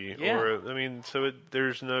DVD. Yeah. Or I mean, so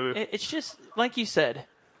there's no. It's just like you said.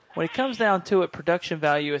 When it comes down to it, production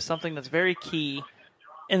value is something that's very key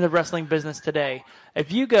in the wrestling business today.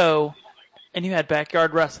 If you go and you had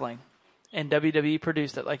Backyard Wrestling and WWE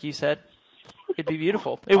produced it, like you said, it'd be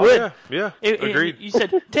beautiful. It would. Yeah. Agreed. You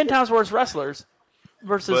said 10 times worse wrestlers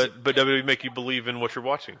versus. But WWE make you believe in what you're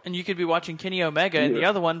watching. And you could be watching Kenny Omega and the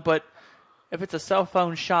other one, but if it's a cell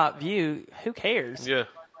phone shot view, who cares? Yeah.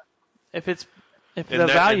 If the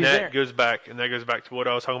value's there. Goes back to what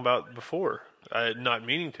I was talking about before. Not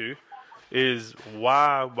meaning to, is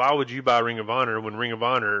why would you buy Ring of Honor when Ring of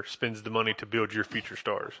Honor spends the money to build your future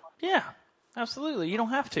stars? Yeah, absolutely. You don't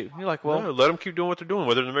have to. You're like, well, No, let them keep doing what they're doing.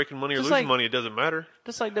 Whether they're making money or losing money, it doesn't matter.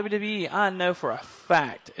 Just like WWE, I know for a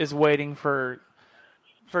fact is waiting for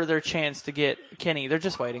their chance to get Kenny. They're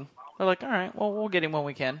just waiting. They're like, all right, well, we'll get him when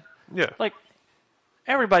we can. Yeah. Like,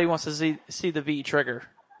 everybody wants to see the V trigger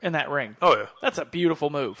in that ring. Oh, yeah. That's a beautiful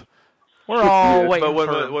move. We're all waiting but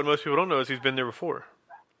for what most people don't know is he's been there before.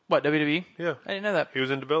 What, WWE? Yeah. I didn't know that. He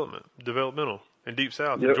was in developmental, in Deep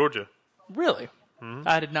South, in Georgia. Really? Mm-hmm.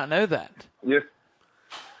 I did not know that. Yeah.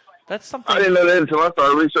 That's something. I didn't know that until I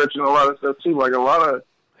started researching a lot of stuff, too. Like, a lot of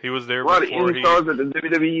indie stars that the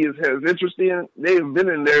WWE has interest in, they've been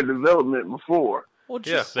in their development before. Well,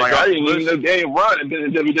 just, like, I didn't even know Dave Bryan had been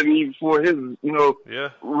in WWE before his,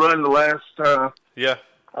 run the last time. Yeah.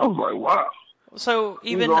 I was like, wow. So,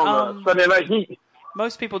 even Sunday Night Heat.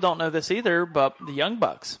 Most people don't know this either, but the Young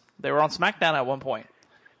Bucks, they were on SmackDown at one point.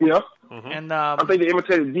 Yeah. Mm-hmm. And I think they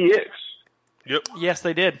imitated DX. Yep. Yes,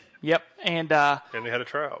 they did. Yep. And they had a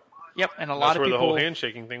tryout. Yep. And a lot of people. That's where the whole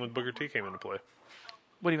handshaking thing with Booker T came into play.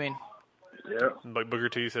 What do you mean? Yeah. Like Booker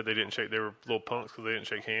T said they didn't shake. They were little punks because they didn't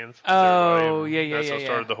shake hands. Oh, yeah. That's what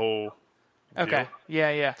started the whole deal. Okay.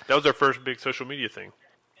 Yeah. That was their first big social media thing.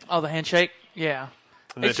 Oh, the handshake? Yeah.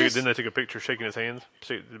 And then they took a picture shaking his hands.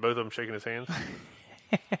 Both of them shaking his hands.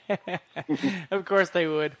 Of course they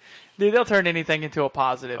would. Dude, they'll turn anything into a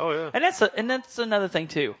positive. Oh, yeah. And that's another thing,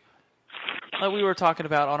 too. Like we were talking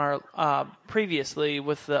about on our previously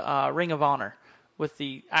with the Ring of Honor, with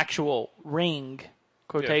the actual ring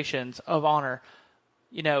quotations of honor.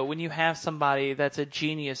 You know, when you have somebody that's a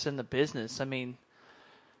genius in the business, I mean,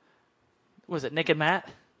 was it Nick and Matt?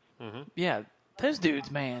 Mm-hmm. Yeah, those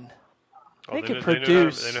dudes, man. They can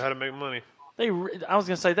produce. They know how to make money. I was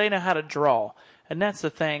going to say, they know how to draw. And that's the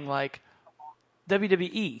thing, like,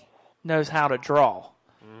 WWE knows how to draw.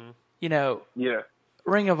 Mm-hmm. You know,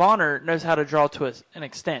 Ring of Honor knows how to draw to an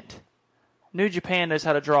extent. New Japan knows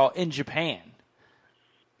how to draw in Japan.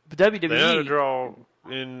 But WWE... They know how to draw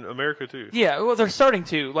in America, too. Yeah, well, they're starting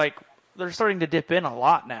to. Like, they're starting to dip in a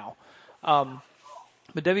lot now.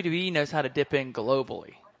 But WWE knows how to dip in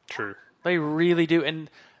globally. True. They really do. And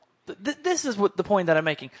this is what the point that I'm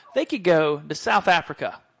making. They could go to South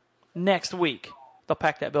Africa next week. They'll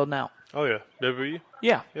pack that building out. Oh, yeah. WWE?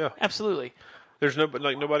 Yeah. Yeah. Absolutely. There's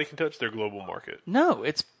nobody can touch their global market. No,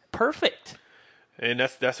 it's perfect. And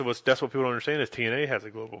that's what people don't understand is TNA has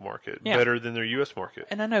a global market better than their U.S. market.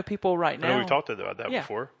 And I know people right now. I know we've talked about that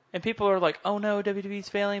before. And people are like, "Oh no, WWE's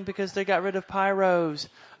failing because they got rid of pyros."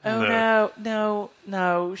 Oh no.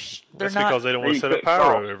 That's because they don't want to set up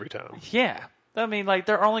pyro every time. Yeah, I mean, like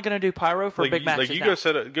they're only going to do pyro for big matches. Like you now.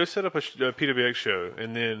 go set up a PWX show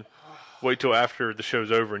and then wait till after the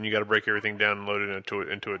show's over and you got to break everything down and load it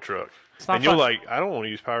into a truck. And you're like, I don't want to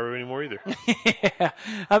use pyro anymore either. Yeah,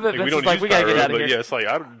 I bet we don't use we gotta pyro, get out of here. here. Yeah, it's like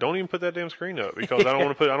don't even put that damn screen up because I don't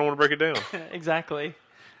want to break it down. Exactly.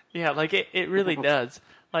 Yeah, like it really does.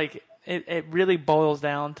 Like it really boils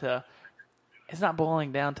down to. It's not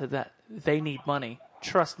boiling down to that they need money.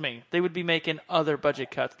 Trust me, they would be making other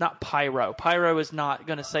budget cuts, not pyro. Pyro is not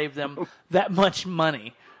going to save them that much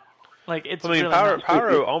money. Like it's. I mean, really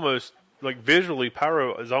pyro almost visually,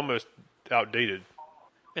 pyro is almost outdated.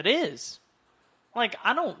 It is. Like,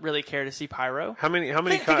 I don't really care to see pyro. How many?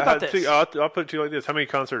 Think about this. I'll put it to you like this: how many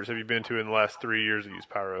concerts have you been to in the last 3 years that use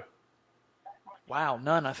pyro? Wow,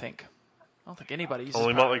 none. I think. I don't think anybody uses.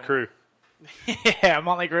 Only pyro. Motley Crue. Yeah,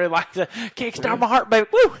 Motley Crue likes to kickstart my heart, baby.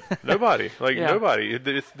 Woo! Nobody, nobody.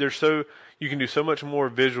 There's so you can do so much more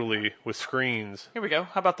visually with screens. Here we go.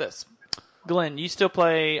 How about this, Glenn? You still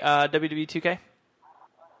play WWE 2K?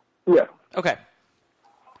 Yeah. Okay.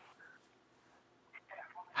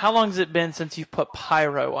 How long has it been since you've put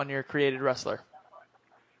pyro on your created wrestler?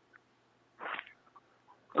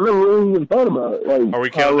 I never really even thought about it. Like, are we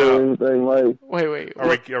counting out? Anything, like, wait. Are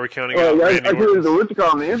we counting out? I get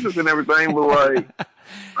the interest and everything, but like,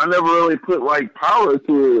 I never really put like power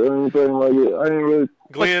to it or anything like it. I didn't really.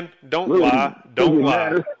 Glenn, don't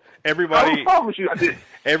lie. Everybody, I promise you, I did.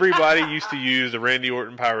 Everybody used to use the Randy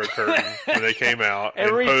Orton pyro curtain when they came out and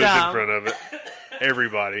posed in front of it.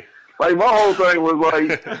 Everybody. Like, my whole thing was,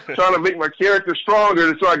 like, trying to make my character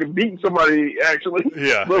stronger so I could beat somebody, actually.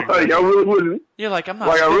 Yeah. But, like, I really wasn't. You're like, I'm not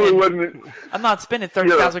like, spending, I really wasn't. I'm not spending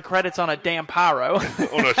 30,000 credits on a damn pyro.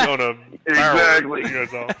 on a exactly.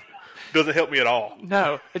 Doesn't help me at all.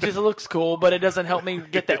 No, it just looks cool, but it doesn't help me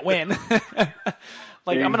get that win.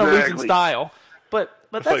 Like, I'm going to lose in style. But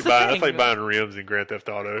that's the thing. That's like buying rims in Grand Theft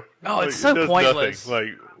Auto. Oh, it's so pointless. Nothing.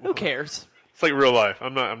 Like, who cares? It's like real life.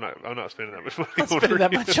 I'm not spending that much money. I'm spending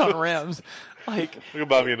that much on rims. Like, you can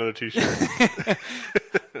buy me another T-shirt.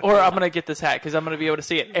 or I'm gonna get this hat because I'm gonna be able to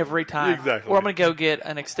see it every time. Exactly. Or I'm gonna go get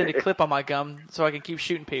an extended clip on my gum so I can keep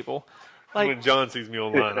shooting people. Like, when John sees me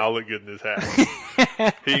online, I'll look good in this hat.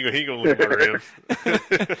 he ain't gonna look at my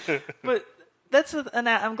rims. But and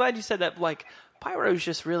I'm glad you said that. Like, pyro's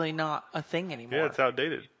just really not a thing anymore. Yeah, it's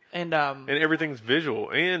outdated. And everything's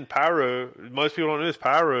visual. And pyro, most people don't know this.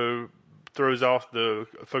 Pyro throws off the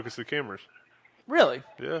focus of the cameras. Really?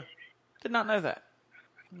 Yeah. Did not know that.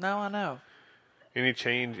 Now I know.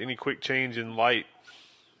 Any quick change in light,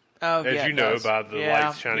 Oh, as yeah, you know, by the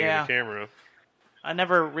lights shining in the camera. I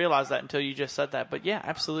never realized that until you just said that. But yeah,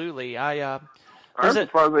 absolutely. I'm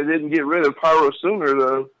surprised they didn't get rid of pyro sooner,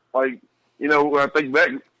 though. Like, when I think back,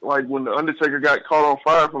 like when the Undertaker got caught on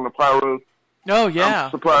fire from the pyro. Oh, yeah.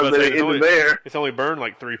 I'm surprised that it ended there. It's only burned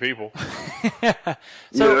like 3 people.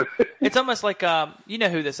 So it's almost like, you know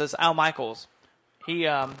who this is, Al Michaels. He,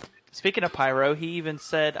 speaking of pyro, he even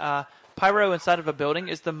said, pyro inside of a building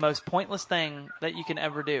is the most pointless thing that you can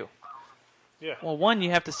ever do. Yeah. Well, one,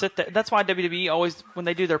 you have to sit there. That's why WWE always, when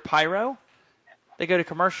they do their pyro, they go to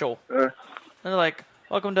commercial. They're like,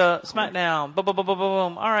 welcome to SmackDown. Boom, boom, boom, boom,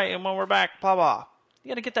 boom. All right, and when we're back, blah, blah. You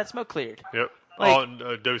got to get that smoke cleared. Yep. Like,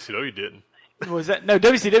 WCW didn't. Was that? No,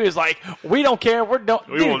 WCW is like, we don't care. We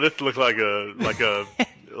want this to look like a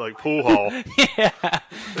like pool hall. Yeah.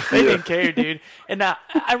 They didn't care, dude. And I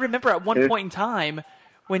remember at one point in time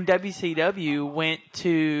when WCW went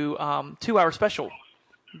to 2-hour special.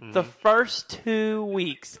 Mm-hmm. The first 2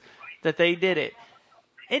 weeks that they did it,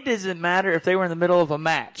 it doesn't matter if they were in the middle of a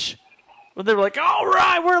match. Well, they were like, all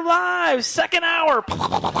right, we're live, 2nd hour.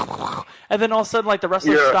 And then all of a sudden, like, the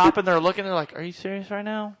wrestlers stop and they're looking. They're like, are you serious right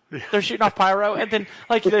now? Yeah. They're shooting off pyro. And then,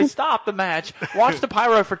 like, they stop the match, watch the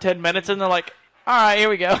pyro for 10 minutes, and they're like, all right, here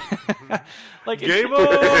we go. Like, game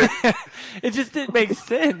on! It just didn't make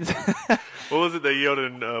sense. What was it they yelled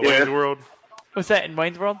in Wayne's World? What's that, in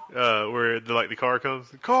Wayne's World? Where the car comes.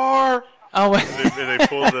 The car! Oh, and they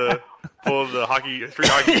pull the street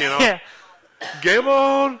hockey can off. Yeah. Game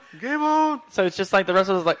on! Game on! So it's just like the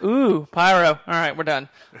wrestlers like, ooh, pyro. All right, we're done.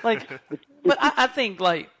 Like, but I think,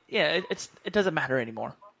 like, yeah, it doesn't matter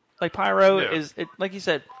anymore. Like, pyro is, like you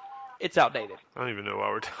said, it's outdated. I don't even know why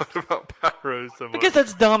we're talking about pyro so much. Because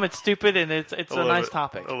that's dumb, it's stupid, and it's a nice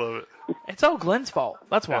topic. I love it. It's all Glenn's fault.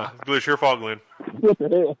 That's why. Yeah, it's your fault, Glenn.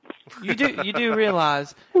 You do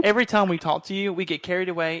realize every time we talk to you, we get carried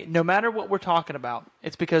away. No matter what we're talking about,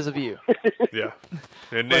 it's because of you. Yeah,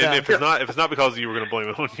 and if it's not because of you, we're going to blame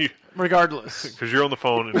it on you. Regardless, because you're on the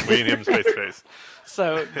phone and me and him face to face.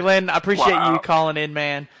 So, Glenn, I appreciate you calling in,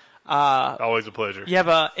 man. Always a pleasure. You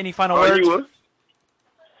have any final words?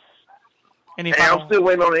 I'm still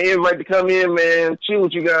waiting on the invite to come in, man. Chill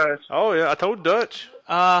with you guys. Oh yeah, I told Dutch.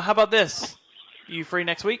 How about this? You free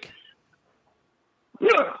next week?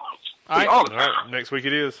 Yeah. All right. Next week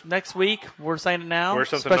it is. Next week, we're saying it now. Wear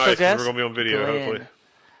something Special nice. Guest, We're going to be on video, hopefully.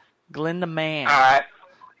 Glenn the Man. All right.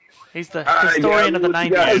 He's the historian of the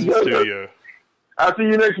 90s. In the studio. I'll see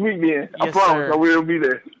you next week, then. I promise I will be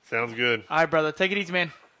there. Sounds good. All right, brother. Take it easy,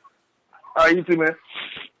 man. All right, you too, man.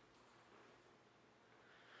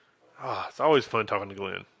 Oh, it's always fun talking to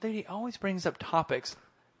Glenn. Dude, he always brings up topics.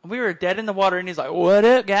 We were dead in the water, and he's like, what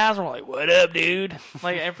up, guys? And we're like, what up, dude?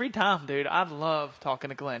 Like, every time, dude, I love talking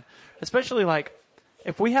to Glenn. Especially, like,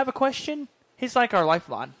 if we have a question, he's like our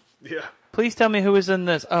lifeline. Yeah. Please tell me who is in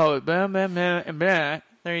this. Oh, blah, blah, blah, blah.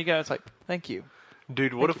 There you go. It's like, thank you.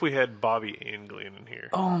 Dude, what if we had Bobby and Glenn in here?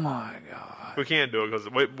 Oh, my God. We can't do it because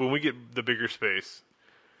when we get the bigger space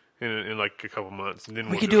in like a couple months, and then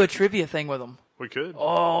we could do a trivia thing with them. We could.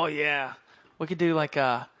 Oh, yeah. We could do like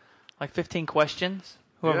 15 questions.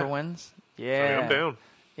 Whoever wins. Yeah. I mean, I'm down.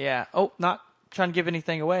 Yeah. Oh, not trying to give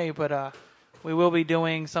anything away, but we will be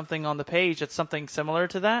doing something on the page that's something similar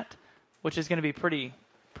to that, which is going to be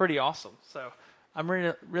pretty awesome. So I'm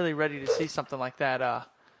really ready to see something like that.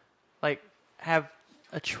 Like have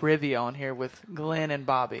a trivia on here with Glenn and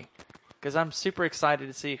Bobby, because I'm super excited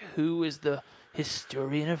to see who is the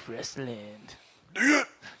historian of wrestling.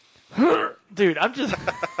 Dude, I'm just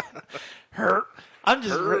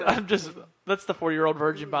that's the 40-year-old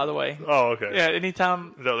virgin, by the way. Oh, okay. Yeah,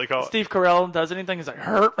 anytime is that what they call Steve Carell does anything, he's like,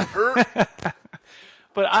 hurt.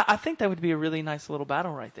 But I think that would be a really nice little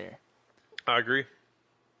battle right there. I agree.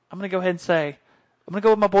 I'm going to go ahead and say, I'm going to go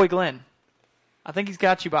with my boy Glenn. I think he's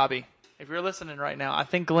got you, Bobby. If you're listening right now, I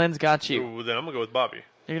think Glenn's got you. Ooh, then I'm going to go with Bobby.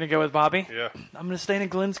 You're going to go with Bobby? Yeah. I'm going to stay in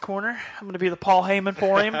Glenn's corner. I'm going to be the Paul Heyman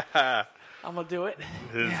for him. I'm going to do it.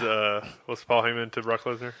 What's Paul Heyman to Brock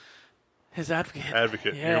Lesnar? His advocate.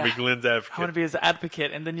 Advocate. Yeah. You're going to be Glenn's advocate. I'm going to be his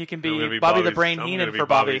advocate, and then you can I'm gonna be Bobby the Brain I'm Heenan gonna be for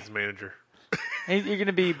Bobby. Bobby's manager. You're going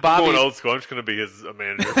to be I'm Bobby, going old school. I'm just going to be his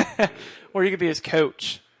manager. or you could be his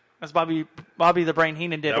coach. That's Bobby the Brain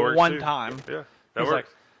Heenan did That works one too. time. Yeah, that He's works. like,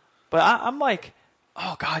 but I'm like,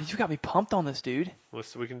 oh God, you got me pumped on this, dude.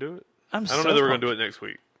 We can do it. I don't so know that we're going pumped. to do it next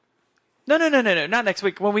week. No, not next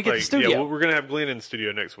week. When we get the studio. Yeah, we're going to have Glenn in the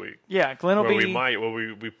studio next week. Yeah, Glenn will Where be.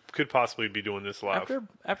 we could possibly be doing this live.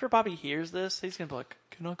 After Bobby hears this, he's gonna be like,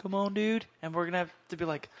 "Can I come on, dude?" And we're gonna have to be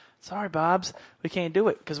like, "Sorry, Bobs, we can't do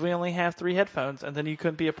it because we only have 3 headphones, and then you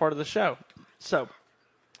couldn't be a part of the show." So,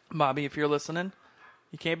 Bobby, if you're listening,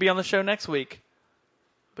 you can't be on the show next week,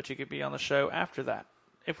 but you could be on the show after that.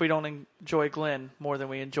 If we don't enjoy Glenn more than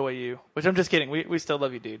we enjoy you, which I'm just kidding, we still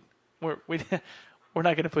love you, dude. We're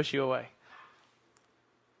not gonna push you away.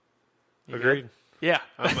 You Agreed. good? Yeah.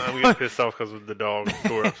 I'm getting pissed off because the dog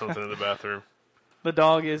tore up something in the bathroom. The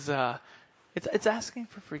dog is it's asking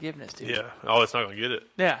for forgiveness, dude. Yeah. Oh, it's not going to get it.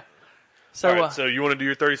 Yeah. So All right, so you want to do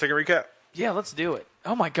your 30-second recap? yeah, let's do it.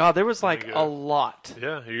 Oh my God, there was like go. a lot.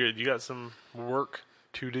 Yeah, you got some work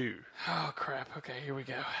to do. Oh crap. Okay, here we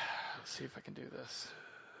go. Let's see if I can do this.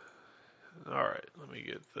 All right, let me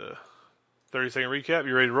get the 30-second recap.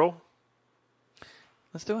 You ready to roll?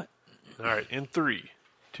 Let's do it. All right, in 3,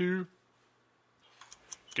 2,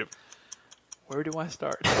 go. Where do I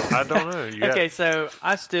start? I don't know. You got- Okay, so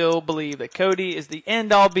I still believe that Cody is the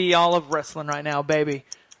end-all be-all of wrestling right now, baby.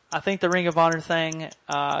 I think the Ring of Honor thing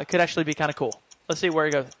could actually be kind of cool. Let's see where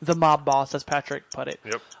he goes. The mob boss, as Patrick put it.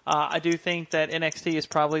 Yep. I do think that NXT is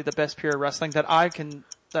probably the best pure wrestling that I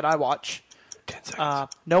watch. 10 seconds.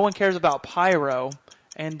 No one cares about Pyro,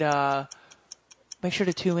 and make sure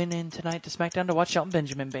to tune in tonight to SmackDown to watch Shelton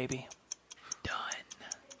Benjamin, baby. Done.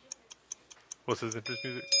 What's his interest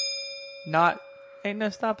music? Ain't no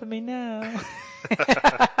stopping me now.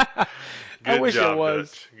 Good wish it job, was.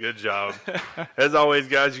 Dutch. Good job. As always,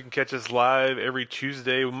 guys, you can catch us live every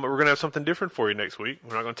Tuesday. We're going to have something different for you next week.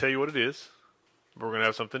 We're not going to tell you what it is, but we're going to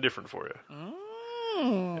have something different for you.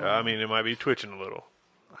 I mean, it might be twitching a little,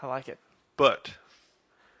 I like it. but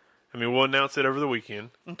I mean, we'll announce it over the weekend,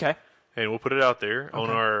 Okay. and we'll put it out there on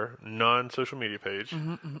our non-social media page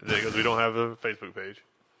because we don't have a Facebook page.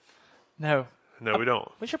 No. No, we don't.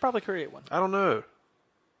 We should probably create one. I don't know.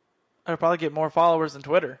 I'll probably get more followers than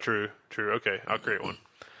Twitter. True. Okay, I'll create one.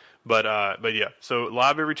 But yeah, so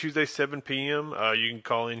live every Tuesday, 7 p.m. You can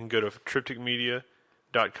call in and go to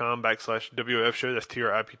triptychmedia.com/WOF show. That's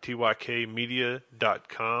TRIPTYK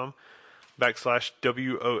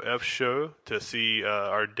media.com/WOF show to see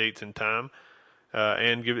our dates and time.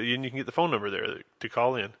 And you can get the phone number there to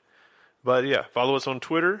call in. But yeah, follow us on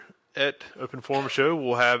Twitter at Open Forum Show.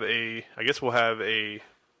 We'll have a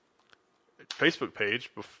Facebook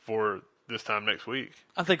page before this time next week.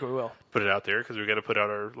 I think we will. Put it out there because we got to put out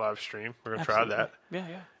our live stream. We're gonna try that.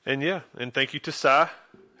 Yeah. And thank you to Sai,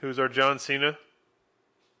 who's our John Cena.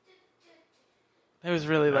 It was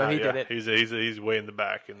really low. He did it. He's way in the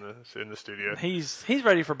back in the studio. He's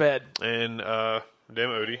ready for bed. And damn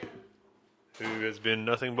Odie, who has been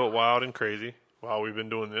nothing but wild and crazy while we've been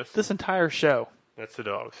doing this. This entire show. That's the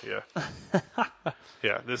dogs. Yeah.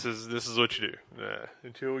 Yeah. This is what you do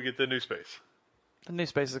until we get the new space. The new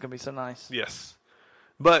space is gonna be so nice. Yes.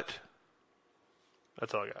 But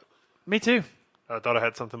that's all I got. Me too. I thought I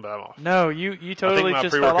had something, but I'm off. No, you I totally think my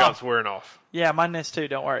just fell pre-workout's off. wearing off. Yeah, mine is too.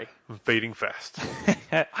 Don't worry. I'm fading fast.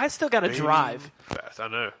 I still got to drive. Fast. I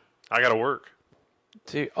know. I got to work.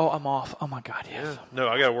 Dude, I'm off. Oh my God, yes. No,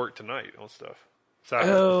 I got to work tonight on stuff.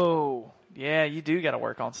 Saturday. Oh, yeah, you do got to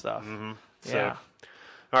work on stuff. So, Yeah.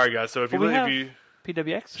 all right, guys. So if Well, we you have checked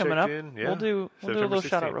PWX coming up. in, yeah, We'll do a September little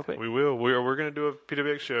shout out 16th. real quick. We will. We're going to do a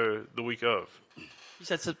PWX show the week of You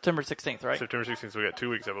said September 16th, right? September 16th. So we got 2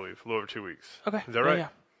 weeks, I believe, a little over 2 weeks. Okay. Is that right? Yeah.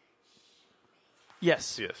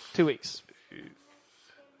 Yes. Yes. 2 weeks.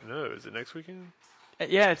 No, is it next weekend?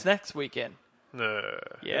 Yeah, it's next weekend. No.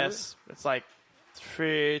 Yes. It's like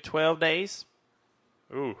 12 days.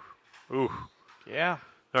 Ooh. Yeah.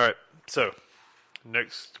 All right. So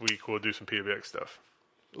next week we'll do some PWX stuff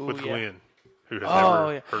Ooh, with yeah. Glenn, who has Oh,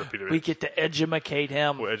 never yeah. heard of PWX. We get to educate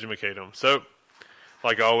him. We'll educate them. So,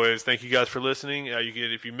 like always, thank you guys for listening.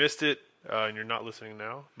 If you missed it, and you're not listening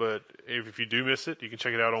now, but if you do miss it, you can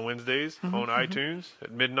check it out on Wednesdays on iTunes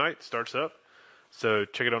at midnight. Starts up. So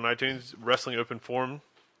check it on iTunes, Wrestling Open Forum.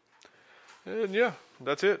 And yeah,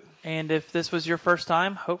 that's it. And if this was your first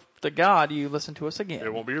time, hope to God you listen to us again.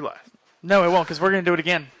 It won't be your last. No, it won't, because we're going to do it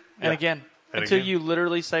again and Yeah. again. And Until again. you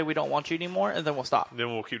literally say we don't want you anymore, and then we'll stop.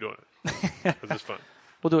 Then we'll keep doing it because it's fun.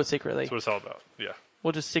 We'll do it secretly. That's what it's all about. Yeah.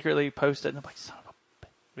 We'll just secretly post it, and I'm like, son of a...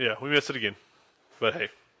 Yeah, we missed it again. But hey,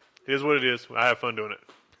 It is what it is. I have fun doing it.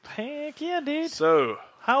 Heck yeah, dude. So,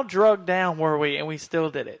 how drugged down were we, and we still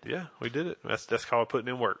did it? Yeah, we did it. That's called putting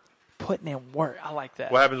in work. Putting in work. I like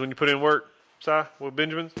that. What happens when you put in work, Si? With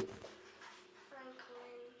Benjamin's?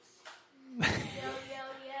 Franklin's. Yo,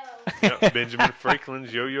 yo, yo. Yep, Benjamin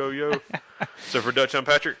Franklin's. Yo, yo, yo. So for Dutch, I'm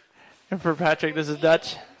Patrick. And for Patrick, this is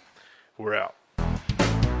Dutch. We're out.